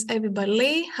name is Evie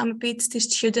Barley. I'm a PhD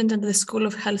student at the School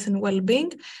of Health and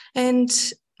Wellbeing, and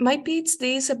my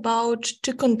PhD is about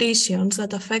two conditions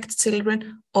that affect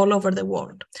children all over the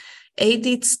world.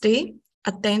 ADHD,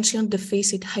 attention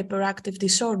deficit hyperactive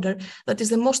disorder, that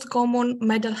is the most common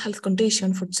mental health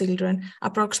condition for children.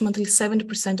 Approximately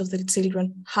 70% of the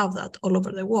children have that all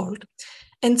over the world.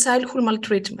 And childhood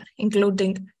maltreatment,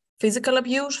 including physical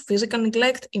abuse, physical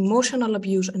neglect, emotional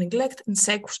abuse and neglect, and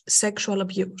sexual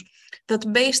abuse.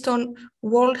 That based on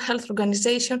World Health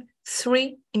Organization,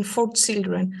 3 in 4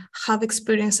 children have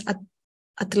experienced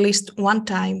at least one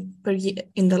time per year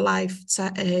in their life.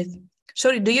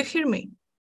 Sorry, do you hear me?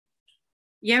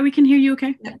 Yeah, we can hear you,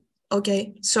 okay? Yeah.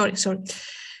 Okay, sorry.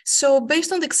 So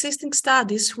based on the existing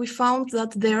studies, we found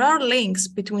that there are links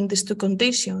between these two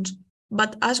conditions,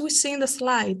 but as we see in the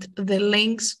slide, the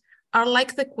links are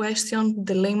like the question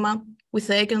dilemma with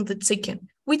the egg and the chicken.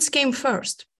 Which came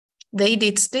first, the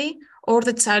ADHD or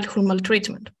the childhood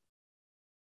maltreatment?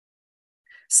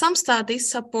 Some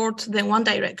studies support the one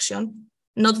direction,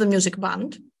 not the music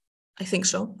band, I think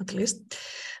so, at least,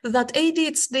 that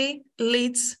ADHD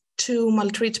leads to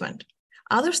maltreatment.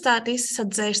 Other studies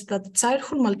suggest that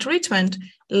childhood maltreatment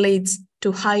leads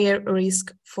to higher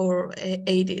risk for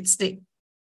ADHD.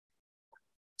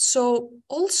 So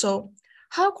also,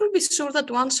 how could we be sure that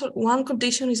one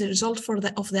condition is a result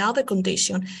of the other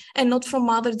condition and not from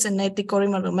other genetic or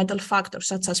environmental factors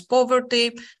such as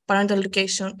poverty, parental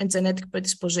education, and genetic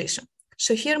predisposition?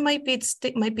 So here my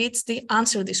PhD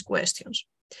answered these questions.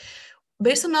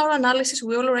 Based on our analysis,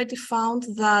 we already found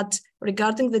that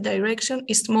regarding the direction,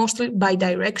 it's mostly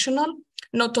bidirectional,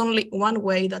 not only one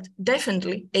way that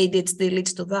definitely ADHD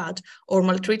leads to that or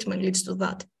maltreatment leads to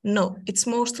that. No, it's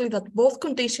mostly that both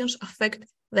conditions affect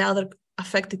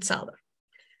each other.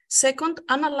 Second,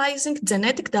 analyzing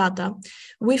genetic data,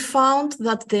 we found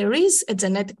that there is a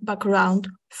genetic background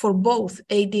for both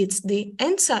ADHD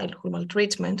and childhood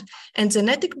maltreatment, and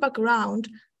genetic background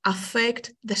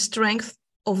affect the strength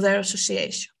of their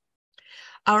association.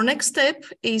 Our next step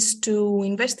is to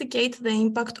investigate the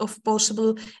impact of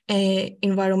possible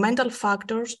environmental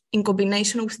factors in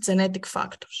combination with genetic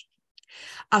factors.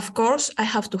 Of course, I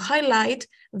have to highlight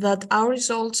that our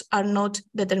results are not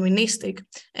deterministic,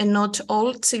 and not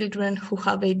all children who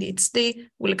have ADHD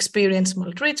will experience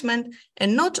maltreatment,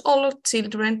 and not all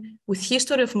children with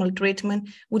history of maltreatment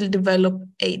will develop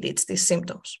ADHD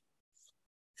symptoms.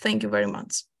 Thank you very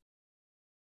much.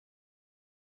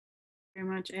 Very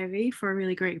much, Evie, for a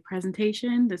really great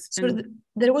presentation.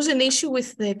 There was an issue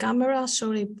with the camera,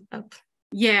 sorry.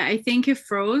 Yeah, I think it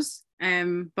froze,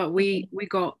 but we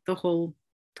got the whole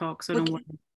talk, so don't worry.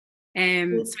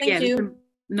 Thank you.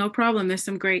 No problem. There's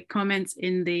some great comments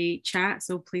in the chat,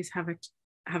 so please have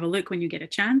a look when you get a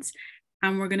chance.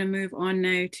 And we're going to move on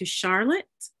now to Charlotte,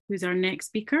 who's our next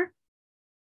speaker.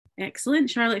 Excellent.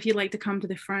 Charlotte, if you'd like to come to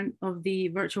the front of the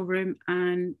virtual room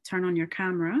and turn on your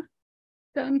camera.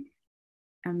 Done.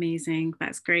 Amazing.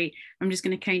 That's great. I'm just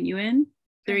going to count you in.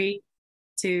 3,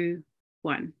 2,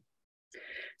 1.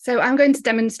 So I'm going to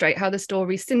demonstrate how the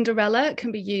story Cinderella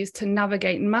can be used to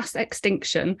navigate mass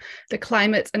extinction, the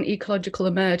climate and ecological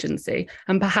emergency,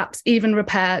 and perhaps even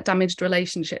repair damaged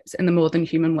relationships in the more than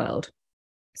human world.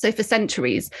 So for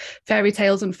centuries, fairy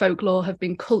tales and folklore have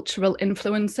been cultural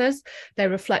influences. They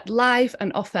reflect life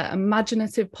and offer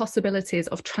imaginative possibilities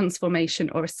of transformation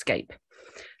or escape.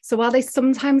 So while they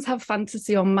sometimes have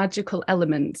fantasy or magical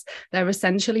elements, they're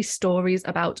essentially stories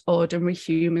about ordinary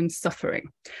human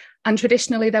suffering. And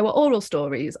traditionally, they were oral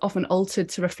stories, often altered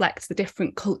to reflect the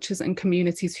different cultures and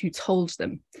communities who told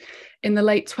them. In the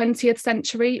late 20th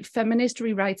century, feminist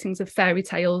rewritings of fairy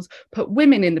tales put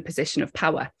women in the position of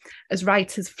power, as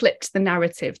writers flipped the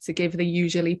narrative to give the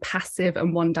usually passive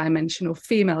and one-dimensional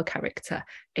female character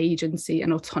agency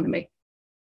and autonomy.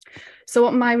 So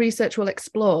what my research will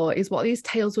explore is what these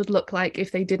tales would look like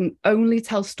if they didn't only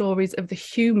tell stories of the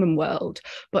human world,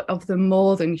 but of the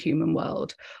more than human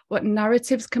world. What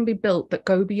narratives can be built that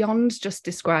go beyond just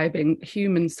describing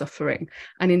human suffering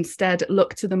and instead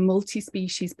look to the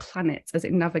multi-species planet as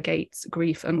it navigates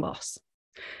grief and loss.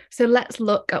 So let's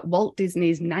look at Walt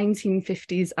Disney's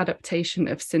 1950s adaptation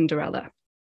of Cinderella.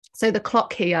 So the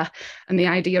clock here and the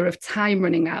idea of time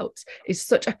running out is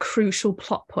such a crucial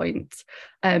plot point.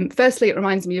 Firstly, it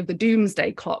reminds me of the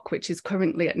doomsday clock, which is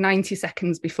currently at 90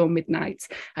 seconds before midnight.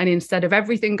 And instead of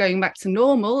everything going back to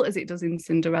normal, as it does in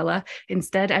Cinderella,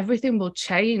 instead everything will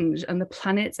change and the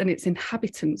planet and its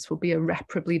inhabitants will be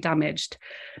irreparably damaged.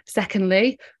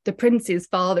 Secondly, the prince's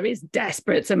father is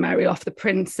desperate to marry off the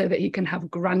prince so that he can have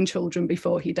grandchildren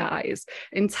before he dies,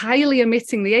 entirely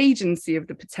omitting the agency of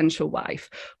the potential wife,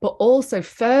 but also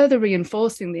further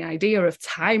reinforcing the idea of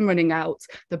time running out,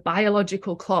 the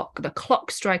biological clock, the clock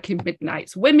striking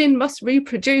midnight. Women must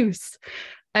reproduce.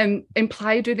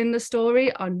 Implied within the story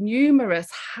are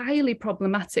numerous highly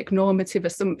problematic normative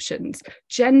assumptions,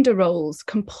 gender roles,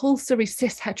 compulsory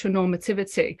cis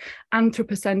heteronormativity,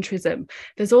 anthropocentrism.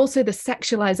 There's also the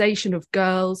sexualization of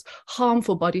girls,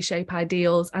 harmful body shape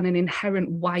ideals, and an inherent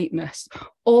whiteness,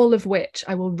 all of which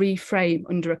I will reframe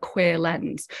under a queer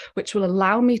lens, which will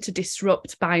allow me to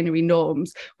disrupt binary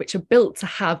norms, which are built to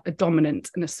have a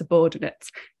dominant and a subordinate.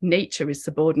 Nature is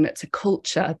subordinate to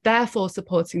culture, therefore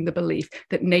supporting the belief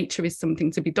that nature is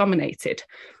something to be dominated.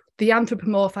 The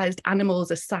anthropomorphized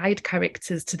animals are side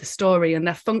characters to the story, and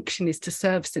their function is to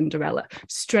serve Cinderella,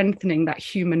 strengthening that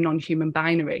human non-human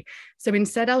binary. So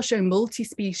instead, I'll show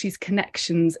multi-species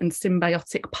connections and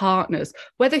symbiotic partners,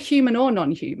 whether human or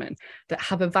non-human, that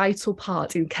have a vital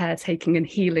part in caretaking and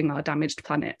healing our damaged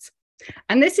planet.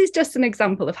 And this is just an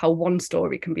example of how one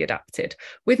story can be adapted.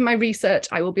 With my research,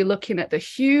 I will be looking at the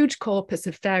huge corpus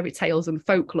of fairy tales and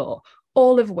folklore,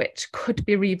 all of which could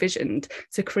be revisioned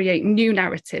to create new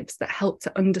narratives that help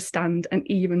to understand and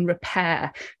even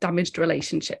repair damaged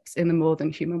relationships in the more than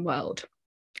human world.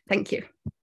 Thank you.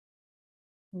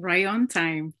 Right on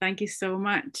time. Thank you so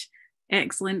much.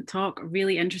 Excellent talk,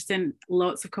 really interesting,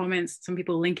 lots of comments, some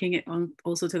people linking it on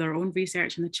also to their own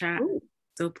research in the chat. Ooh.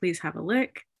 So please have a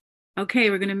look. Okay,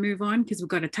 we're going to move on because we've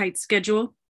got a tight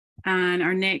schedule. And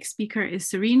our next speaker is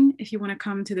Serene. If you want to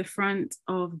come to the front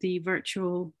of the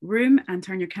virtual room and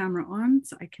turn your camera on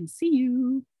so I can see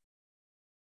you.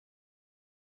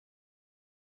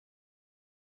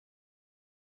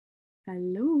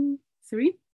 Hello,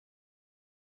 Serene.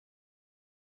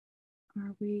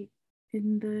 Are we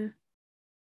in the...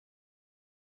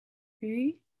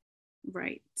 Okay,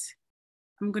 right.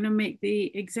 I'm going to make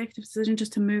the executive decision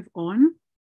just to move on,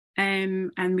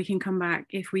 and we can come back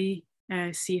if we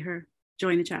see her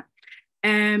join the chat.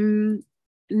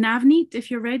 Navneet, if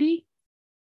you're ready,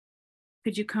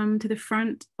 could you come to the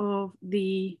front of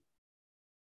the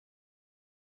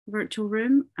virtual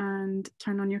room and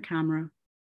turn on your camera?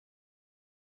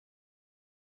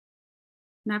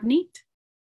 Navneet?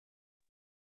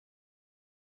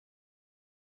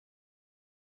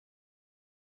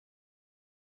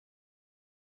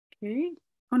 Okay.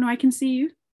 Oh no, I can see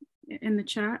you in the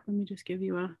chat. Let me just give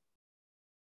you a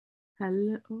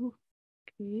hello.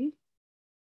 Okay.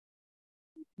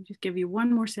 I'll just give you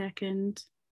one more second.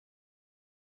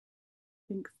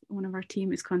 I think one of our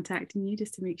team is contacting you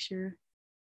just to make sure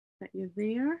that you're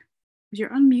there. Because you're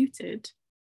unmuted.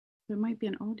 So it might be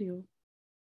an audio.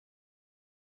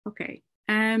 Okay.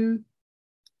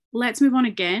 Let's move on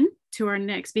again to our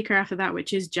next speaker after that,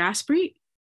 which is Jaspreet,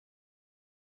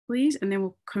 please. And then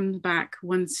we'll come back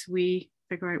once we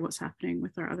figure out what's happening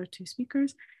with our other two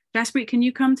speakers. Jaspreet, can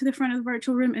you come to the front of the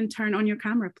virtual room and turn on your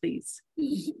camera, please?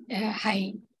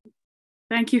 Hi.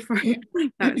 Thank you for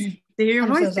that. To hear your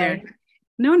voice there.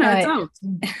 No, it's out.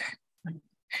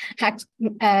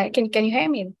 Can you hear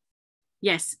me?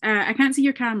 Yes, I can't see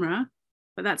your camera,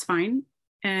 but that's fine.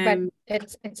 But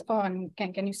it's on.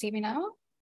 Can you see me now?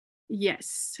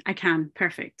 Yes, I can.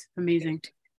 Perfect. Amazing.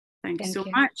 Thanks so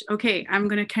much. Okay, I'm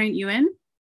going to count you in.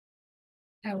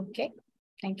 Okay,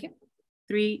 thank you.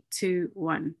 3, 2,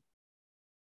 1.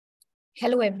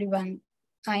 Hello, everyone.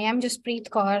 I am Jaspreet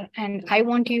Kaur, and I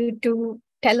want you to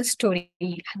tell a story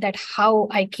that how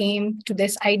I came to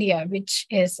this idea, which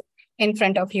is in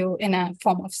front of you in a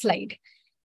form of slide.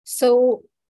 So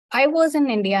I was in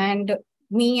India, and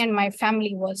me and my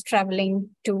family was traveling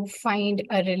to find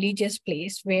a religious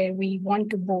place where we want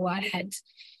to bow our heads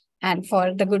and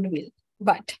for the goodwill.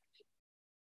 But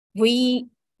we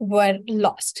were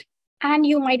lost. And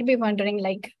you might be wondering,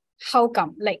 like, how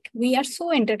come? Like, we are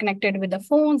so interconnected with the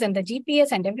phones and the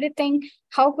GPS and everything.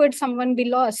 How could someone be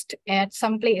lost at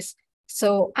some place?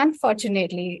 So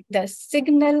unfortunately, the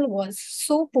signal was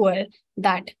so poor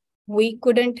that we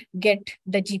couldn't get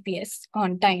the GPS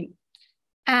on time.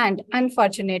 And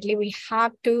unfortunately, we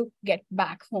have to get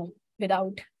back home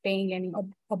without paying any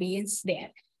obedience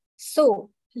there. So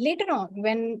later on,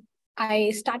 when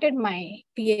I started my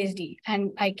PhD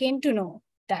and I came to know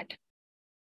that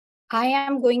I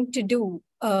am going to do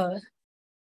a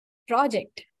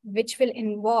project which will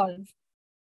involve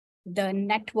the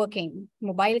networking,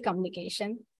 mobile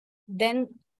communication, then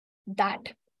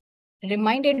that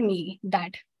reminded me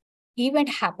that event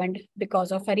happened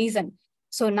because of a reason.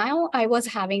 So now I was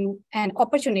having an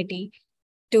opportunity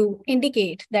to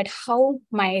indicate that how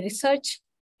my research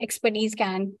expertise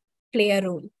can play a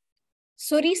role.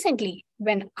 So recently,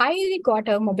 when I got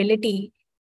a mobility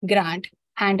grant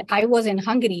and I was in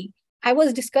Hungary, I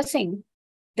was discussing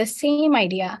the same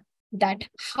idea that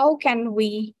how can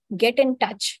we get in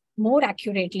touch more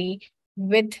accurately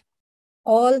with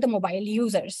all the mobile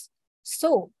users.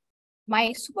 So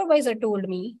my supervisor told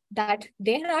me that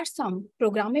there are some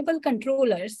programmable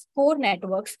controllers, core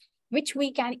networks, which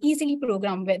we can easily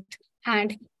program with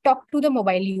and talk to the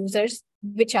mobile users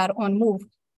which are on move.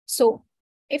 So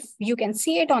if you can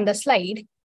see it on the slide,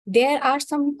 there are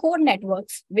some core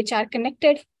networks which are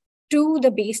connected to the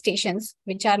base stations,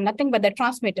 which are nothing but the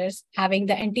transmitters having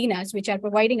the antennas, which are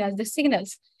providing us the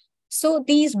signals. So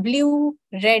these blue,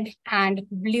 red, and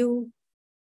blue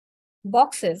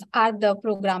boxes are the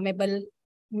programmable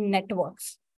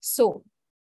networks. So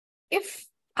if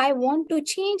I want to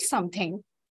change something,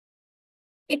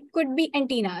 it could be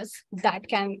antennas that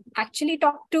can actually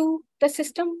talk to the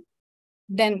system,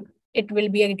 then it will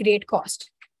be a great cost.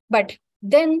 But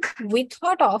then we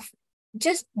thought of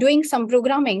just doing some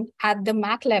programming at the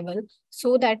Mac level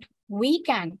so that we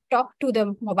can talk to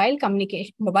the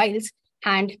mobiles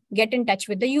and get in touch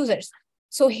with the users.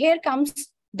 So here comes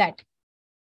that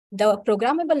the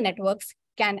programmable networks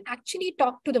can actually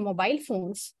talk to the mobile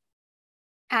phones,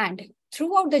 and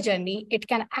throughout the journey, it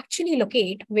can actually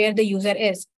locate where the user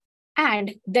is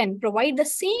and then provide the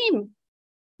same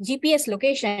GPS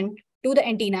location to the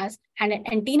antennas, and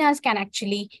antennas can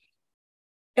actually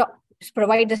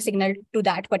provide the signal to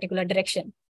that particular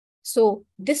direction. So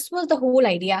this was the whole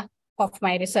idea of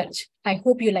my research. I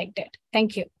hope you liked it.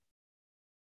 Thank you.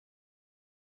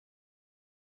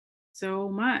 So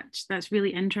much. That's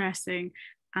really interesting.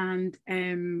 And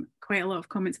quite a lot of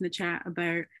comments in the chat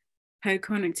about how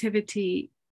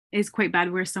connectivity is quite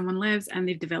bad where someone lives, and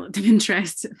they've developed an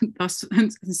interest thus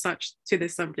and such to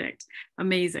this subject.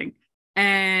 Amazing.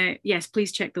 Yes,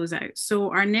 please check those out.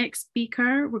 So our next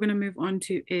speaker we're going to move on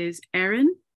to is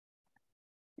Erin.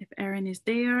 If Erin is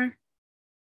there,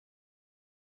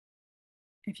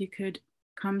 if you could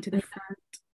come to the front.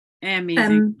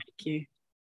 Amazing, thank you.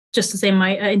 Just to say,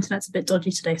 my internet's a bit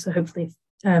dodgy today, so hopefully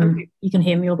Okay. you can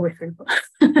hear me all the way through.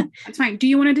 That's fine. Do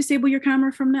you want to disable your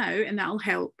camera from now, and that'll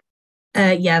help?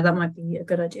 Yeah, that might be a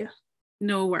good idea.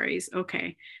 No worries.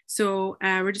 Okay. So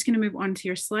we're just going to move on to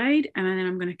your slide, and then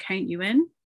I'm going to count you in.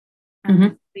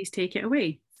 And please take it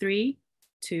away. 3,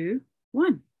 2,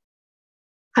 1.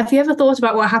 Have you ever thought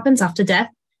about what happens after death?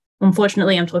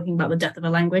 Unfortunately, I'm talking about the death of a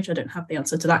language. I don't have the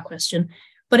answer to that question.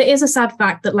 But it is a sad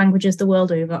fact that languages the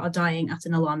world over are dying at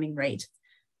an alarming rate.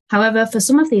 However, for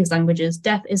some of these languages,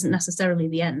 death isn't necessarily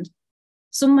the end.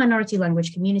 Some minority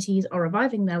language communities are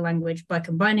reviving their language by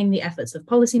combining the efforts of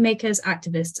policymakers,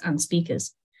 activists, and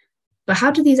speakers. But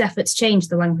how do these efforts change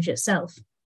the language itself?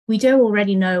 We do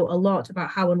already know a lot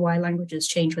about how and why languages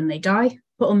change when they die,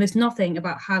 but almost nothing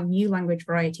about how new language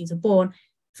varieties are born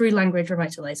through language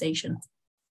revitalization.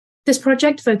 This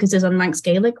project focuses on Manx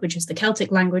Gaelic, which is the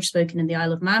Celtic language spoken in the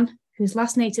Isle of Man, whose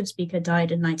last native speaker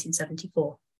died in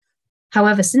 1974.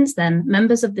 However, since then,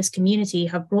 members of this community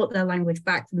have brought their language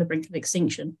back from the brink of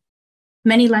extinction.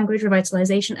 Many language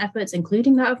revitalization efforts,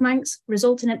 including that of Manx,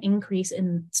 result in an increase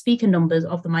in speaker numbers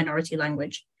of the minority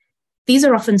language. These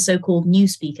are often so-called new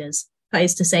speakers, that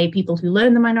is to say, people who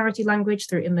learn the minority language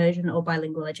through immersion or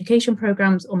bilingual education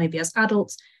programs, or maybe as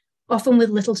adults, often with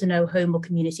little to no home or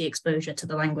community exposure to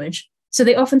the language. So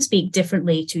they often speak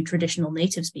differently to traditional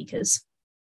native speakers.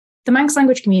 The Manx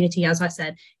language community, as I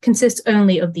said, consists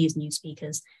only of these new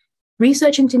speakers.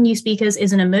 Research into new speakers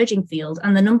is an emerging field,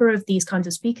 and the number of these kinds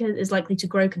of speakers is likely to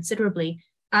grow considerably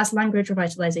as language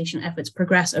revitalization efforts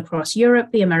progress across Europe,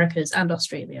 the Americas, and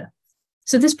Australia.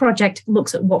 So this project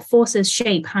looks at what forces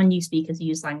shape how new speakers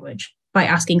use language by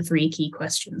asking 3 key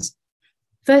questions.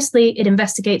 Firstly, it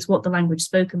investigates what the language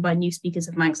spoken by new speakers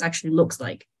of Manx actually looks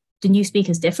like. Do new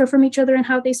speakers differ from each other in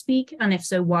how they speak? And if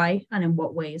so, why and in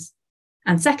what ways?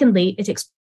 And secondly, it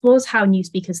explores how new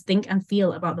speakers think and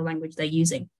feel about the language they're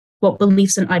using. What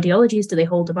beliefs and ideologies do they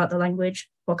hold about the language?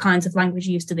 What kinds of language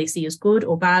use do they see as good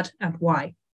or bad, and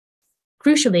why?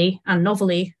 Crucially, and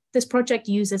novelly, this project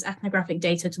uses ethnographic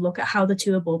data to look at how the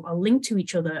two above are linked to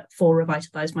each other for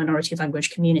revitalized minority language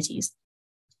communities.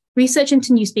 Research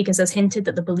into new speakers has hinted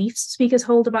that the beliefs speakers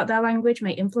hold about their language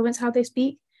may influence how they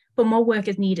speak, but more work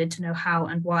is needed to know how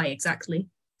and why exactly.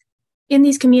 In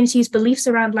these communities, beliefs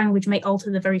around language may alter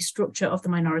the very structure of the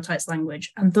minoritized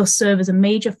language and thus serve as a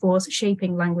major force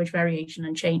shaping language variation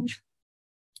and change.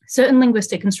 Certain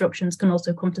linguistic constructions can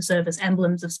also come to serve as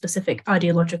emblems of specific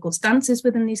ideological stances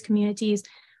within these communities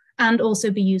and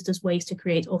also be used as ways to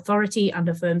create authority and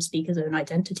affirm speakers' own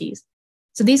identities.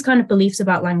 So these kind of beliefs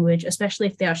about language, especially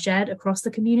if they are shared across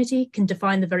the community, can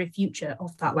define the very future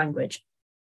of that language.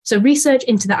 So research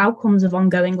into the outcomes of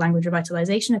ongoing language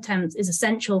revitalization attempts is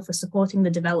essential for supporting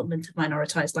the development of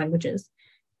minoritized languages.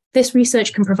 This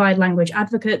research can provide language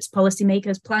advocates,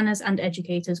 policymakers, planners, and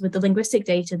educators with the linguistic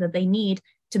data that they need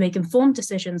to make informed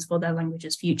decisions for their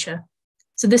language's future.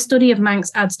 So this study of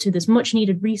Manx adds to this much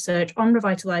needed research on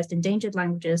revitalized endangered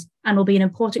languages and will be an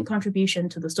important contribution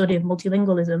to the study of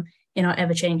multilingualism in our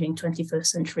ever-changing 21st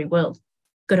century world.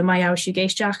 Gura mai aw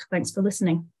siúgeisteach. Thanks for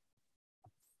listening.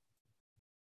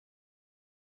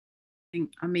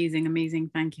 Amazing, amazing.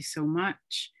 Thank you so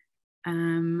much.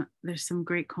 There's some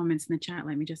great comments in the chat.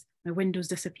 My window's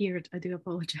disappeared. I do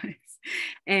apologize.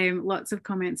 Lots of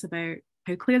comments about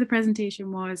how clear the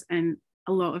presentation was and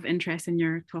a lot of interest in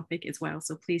your topic as well.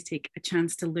 So please take a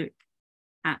chance to look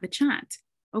at the chat.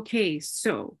 Okay,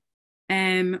 so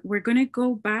we're going to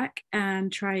go back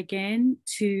and try again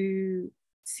to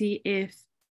see if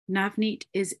Navneet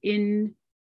is in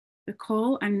the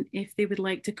call and if they would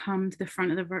like to come to the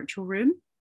front of the virtual room.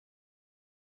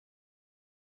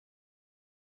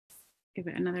 Give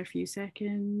it another few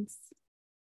seconds.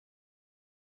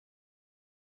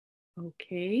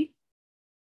 Okay.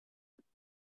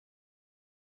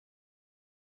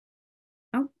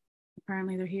 Oh,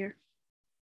 apparently they're here.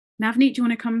 Navneet, do you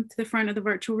want to come to the front of the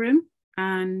virtual room?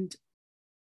 And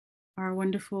our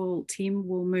wonderful team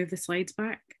will move the slides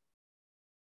back.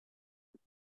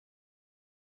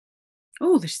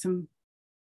 Oh, there's some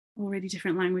already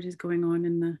different languages going on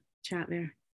in the chat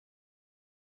there.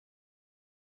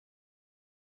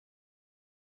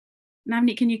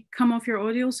 Navneet, can you come off your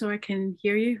audio so I can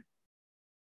hear you?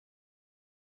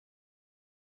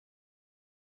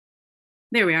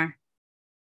 There we are.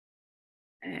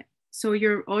 So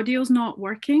your audio's not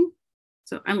working.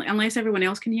 So unless everyone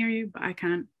else can hear you, but I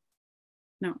can't.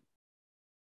 No.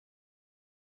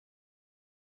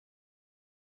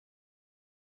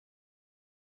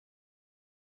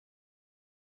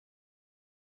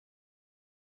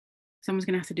 Someone's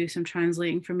going to have to do some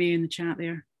translating for me in the chat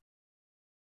there.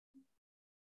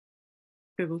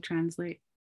 Google Translate.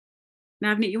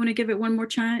 Navneet, you want to give it one more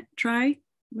try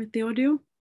with the audio?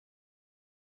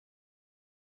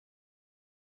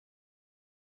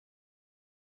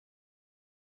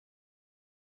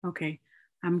 Okay,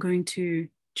 I'm going to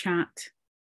chat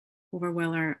over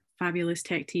while our fabulous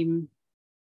tech team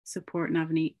support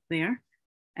Navneet there.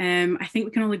 I think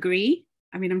we can all agree,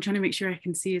 I mean, I'm trying to make sure I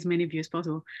can see as many of you as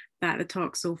possible, that the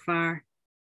talks so far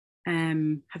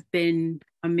have been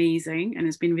amazing and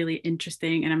it's been really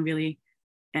interesting and I'm really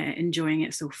enjoying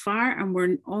it so far. And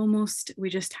we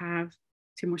just have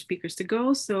 2 more speakers to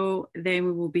go. So then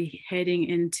we will be heading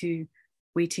into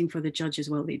waiting for the judges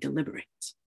while they deliberate,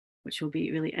 which will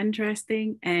be really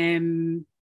interesting. And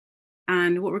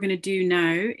what we're going to do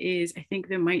now is I think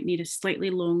they might need a slightly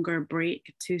longer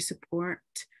break to support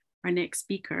our next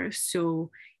speaker.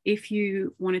 So if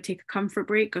you want to take a comfort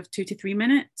break of 2 to 3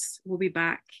 minutes, we'll be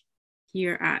back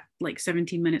here at like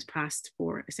 17 minutes past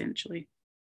 4, essentially.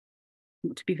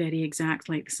 Not to be very exact,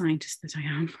 like the scientist that I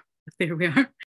am, but there we are.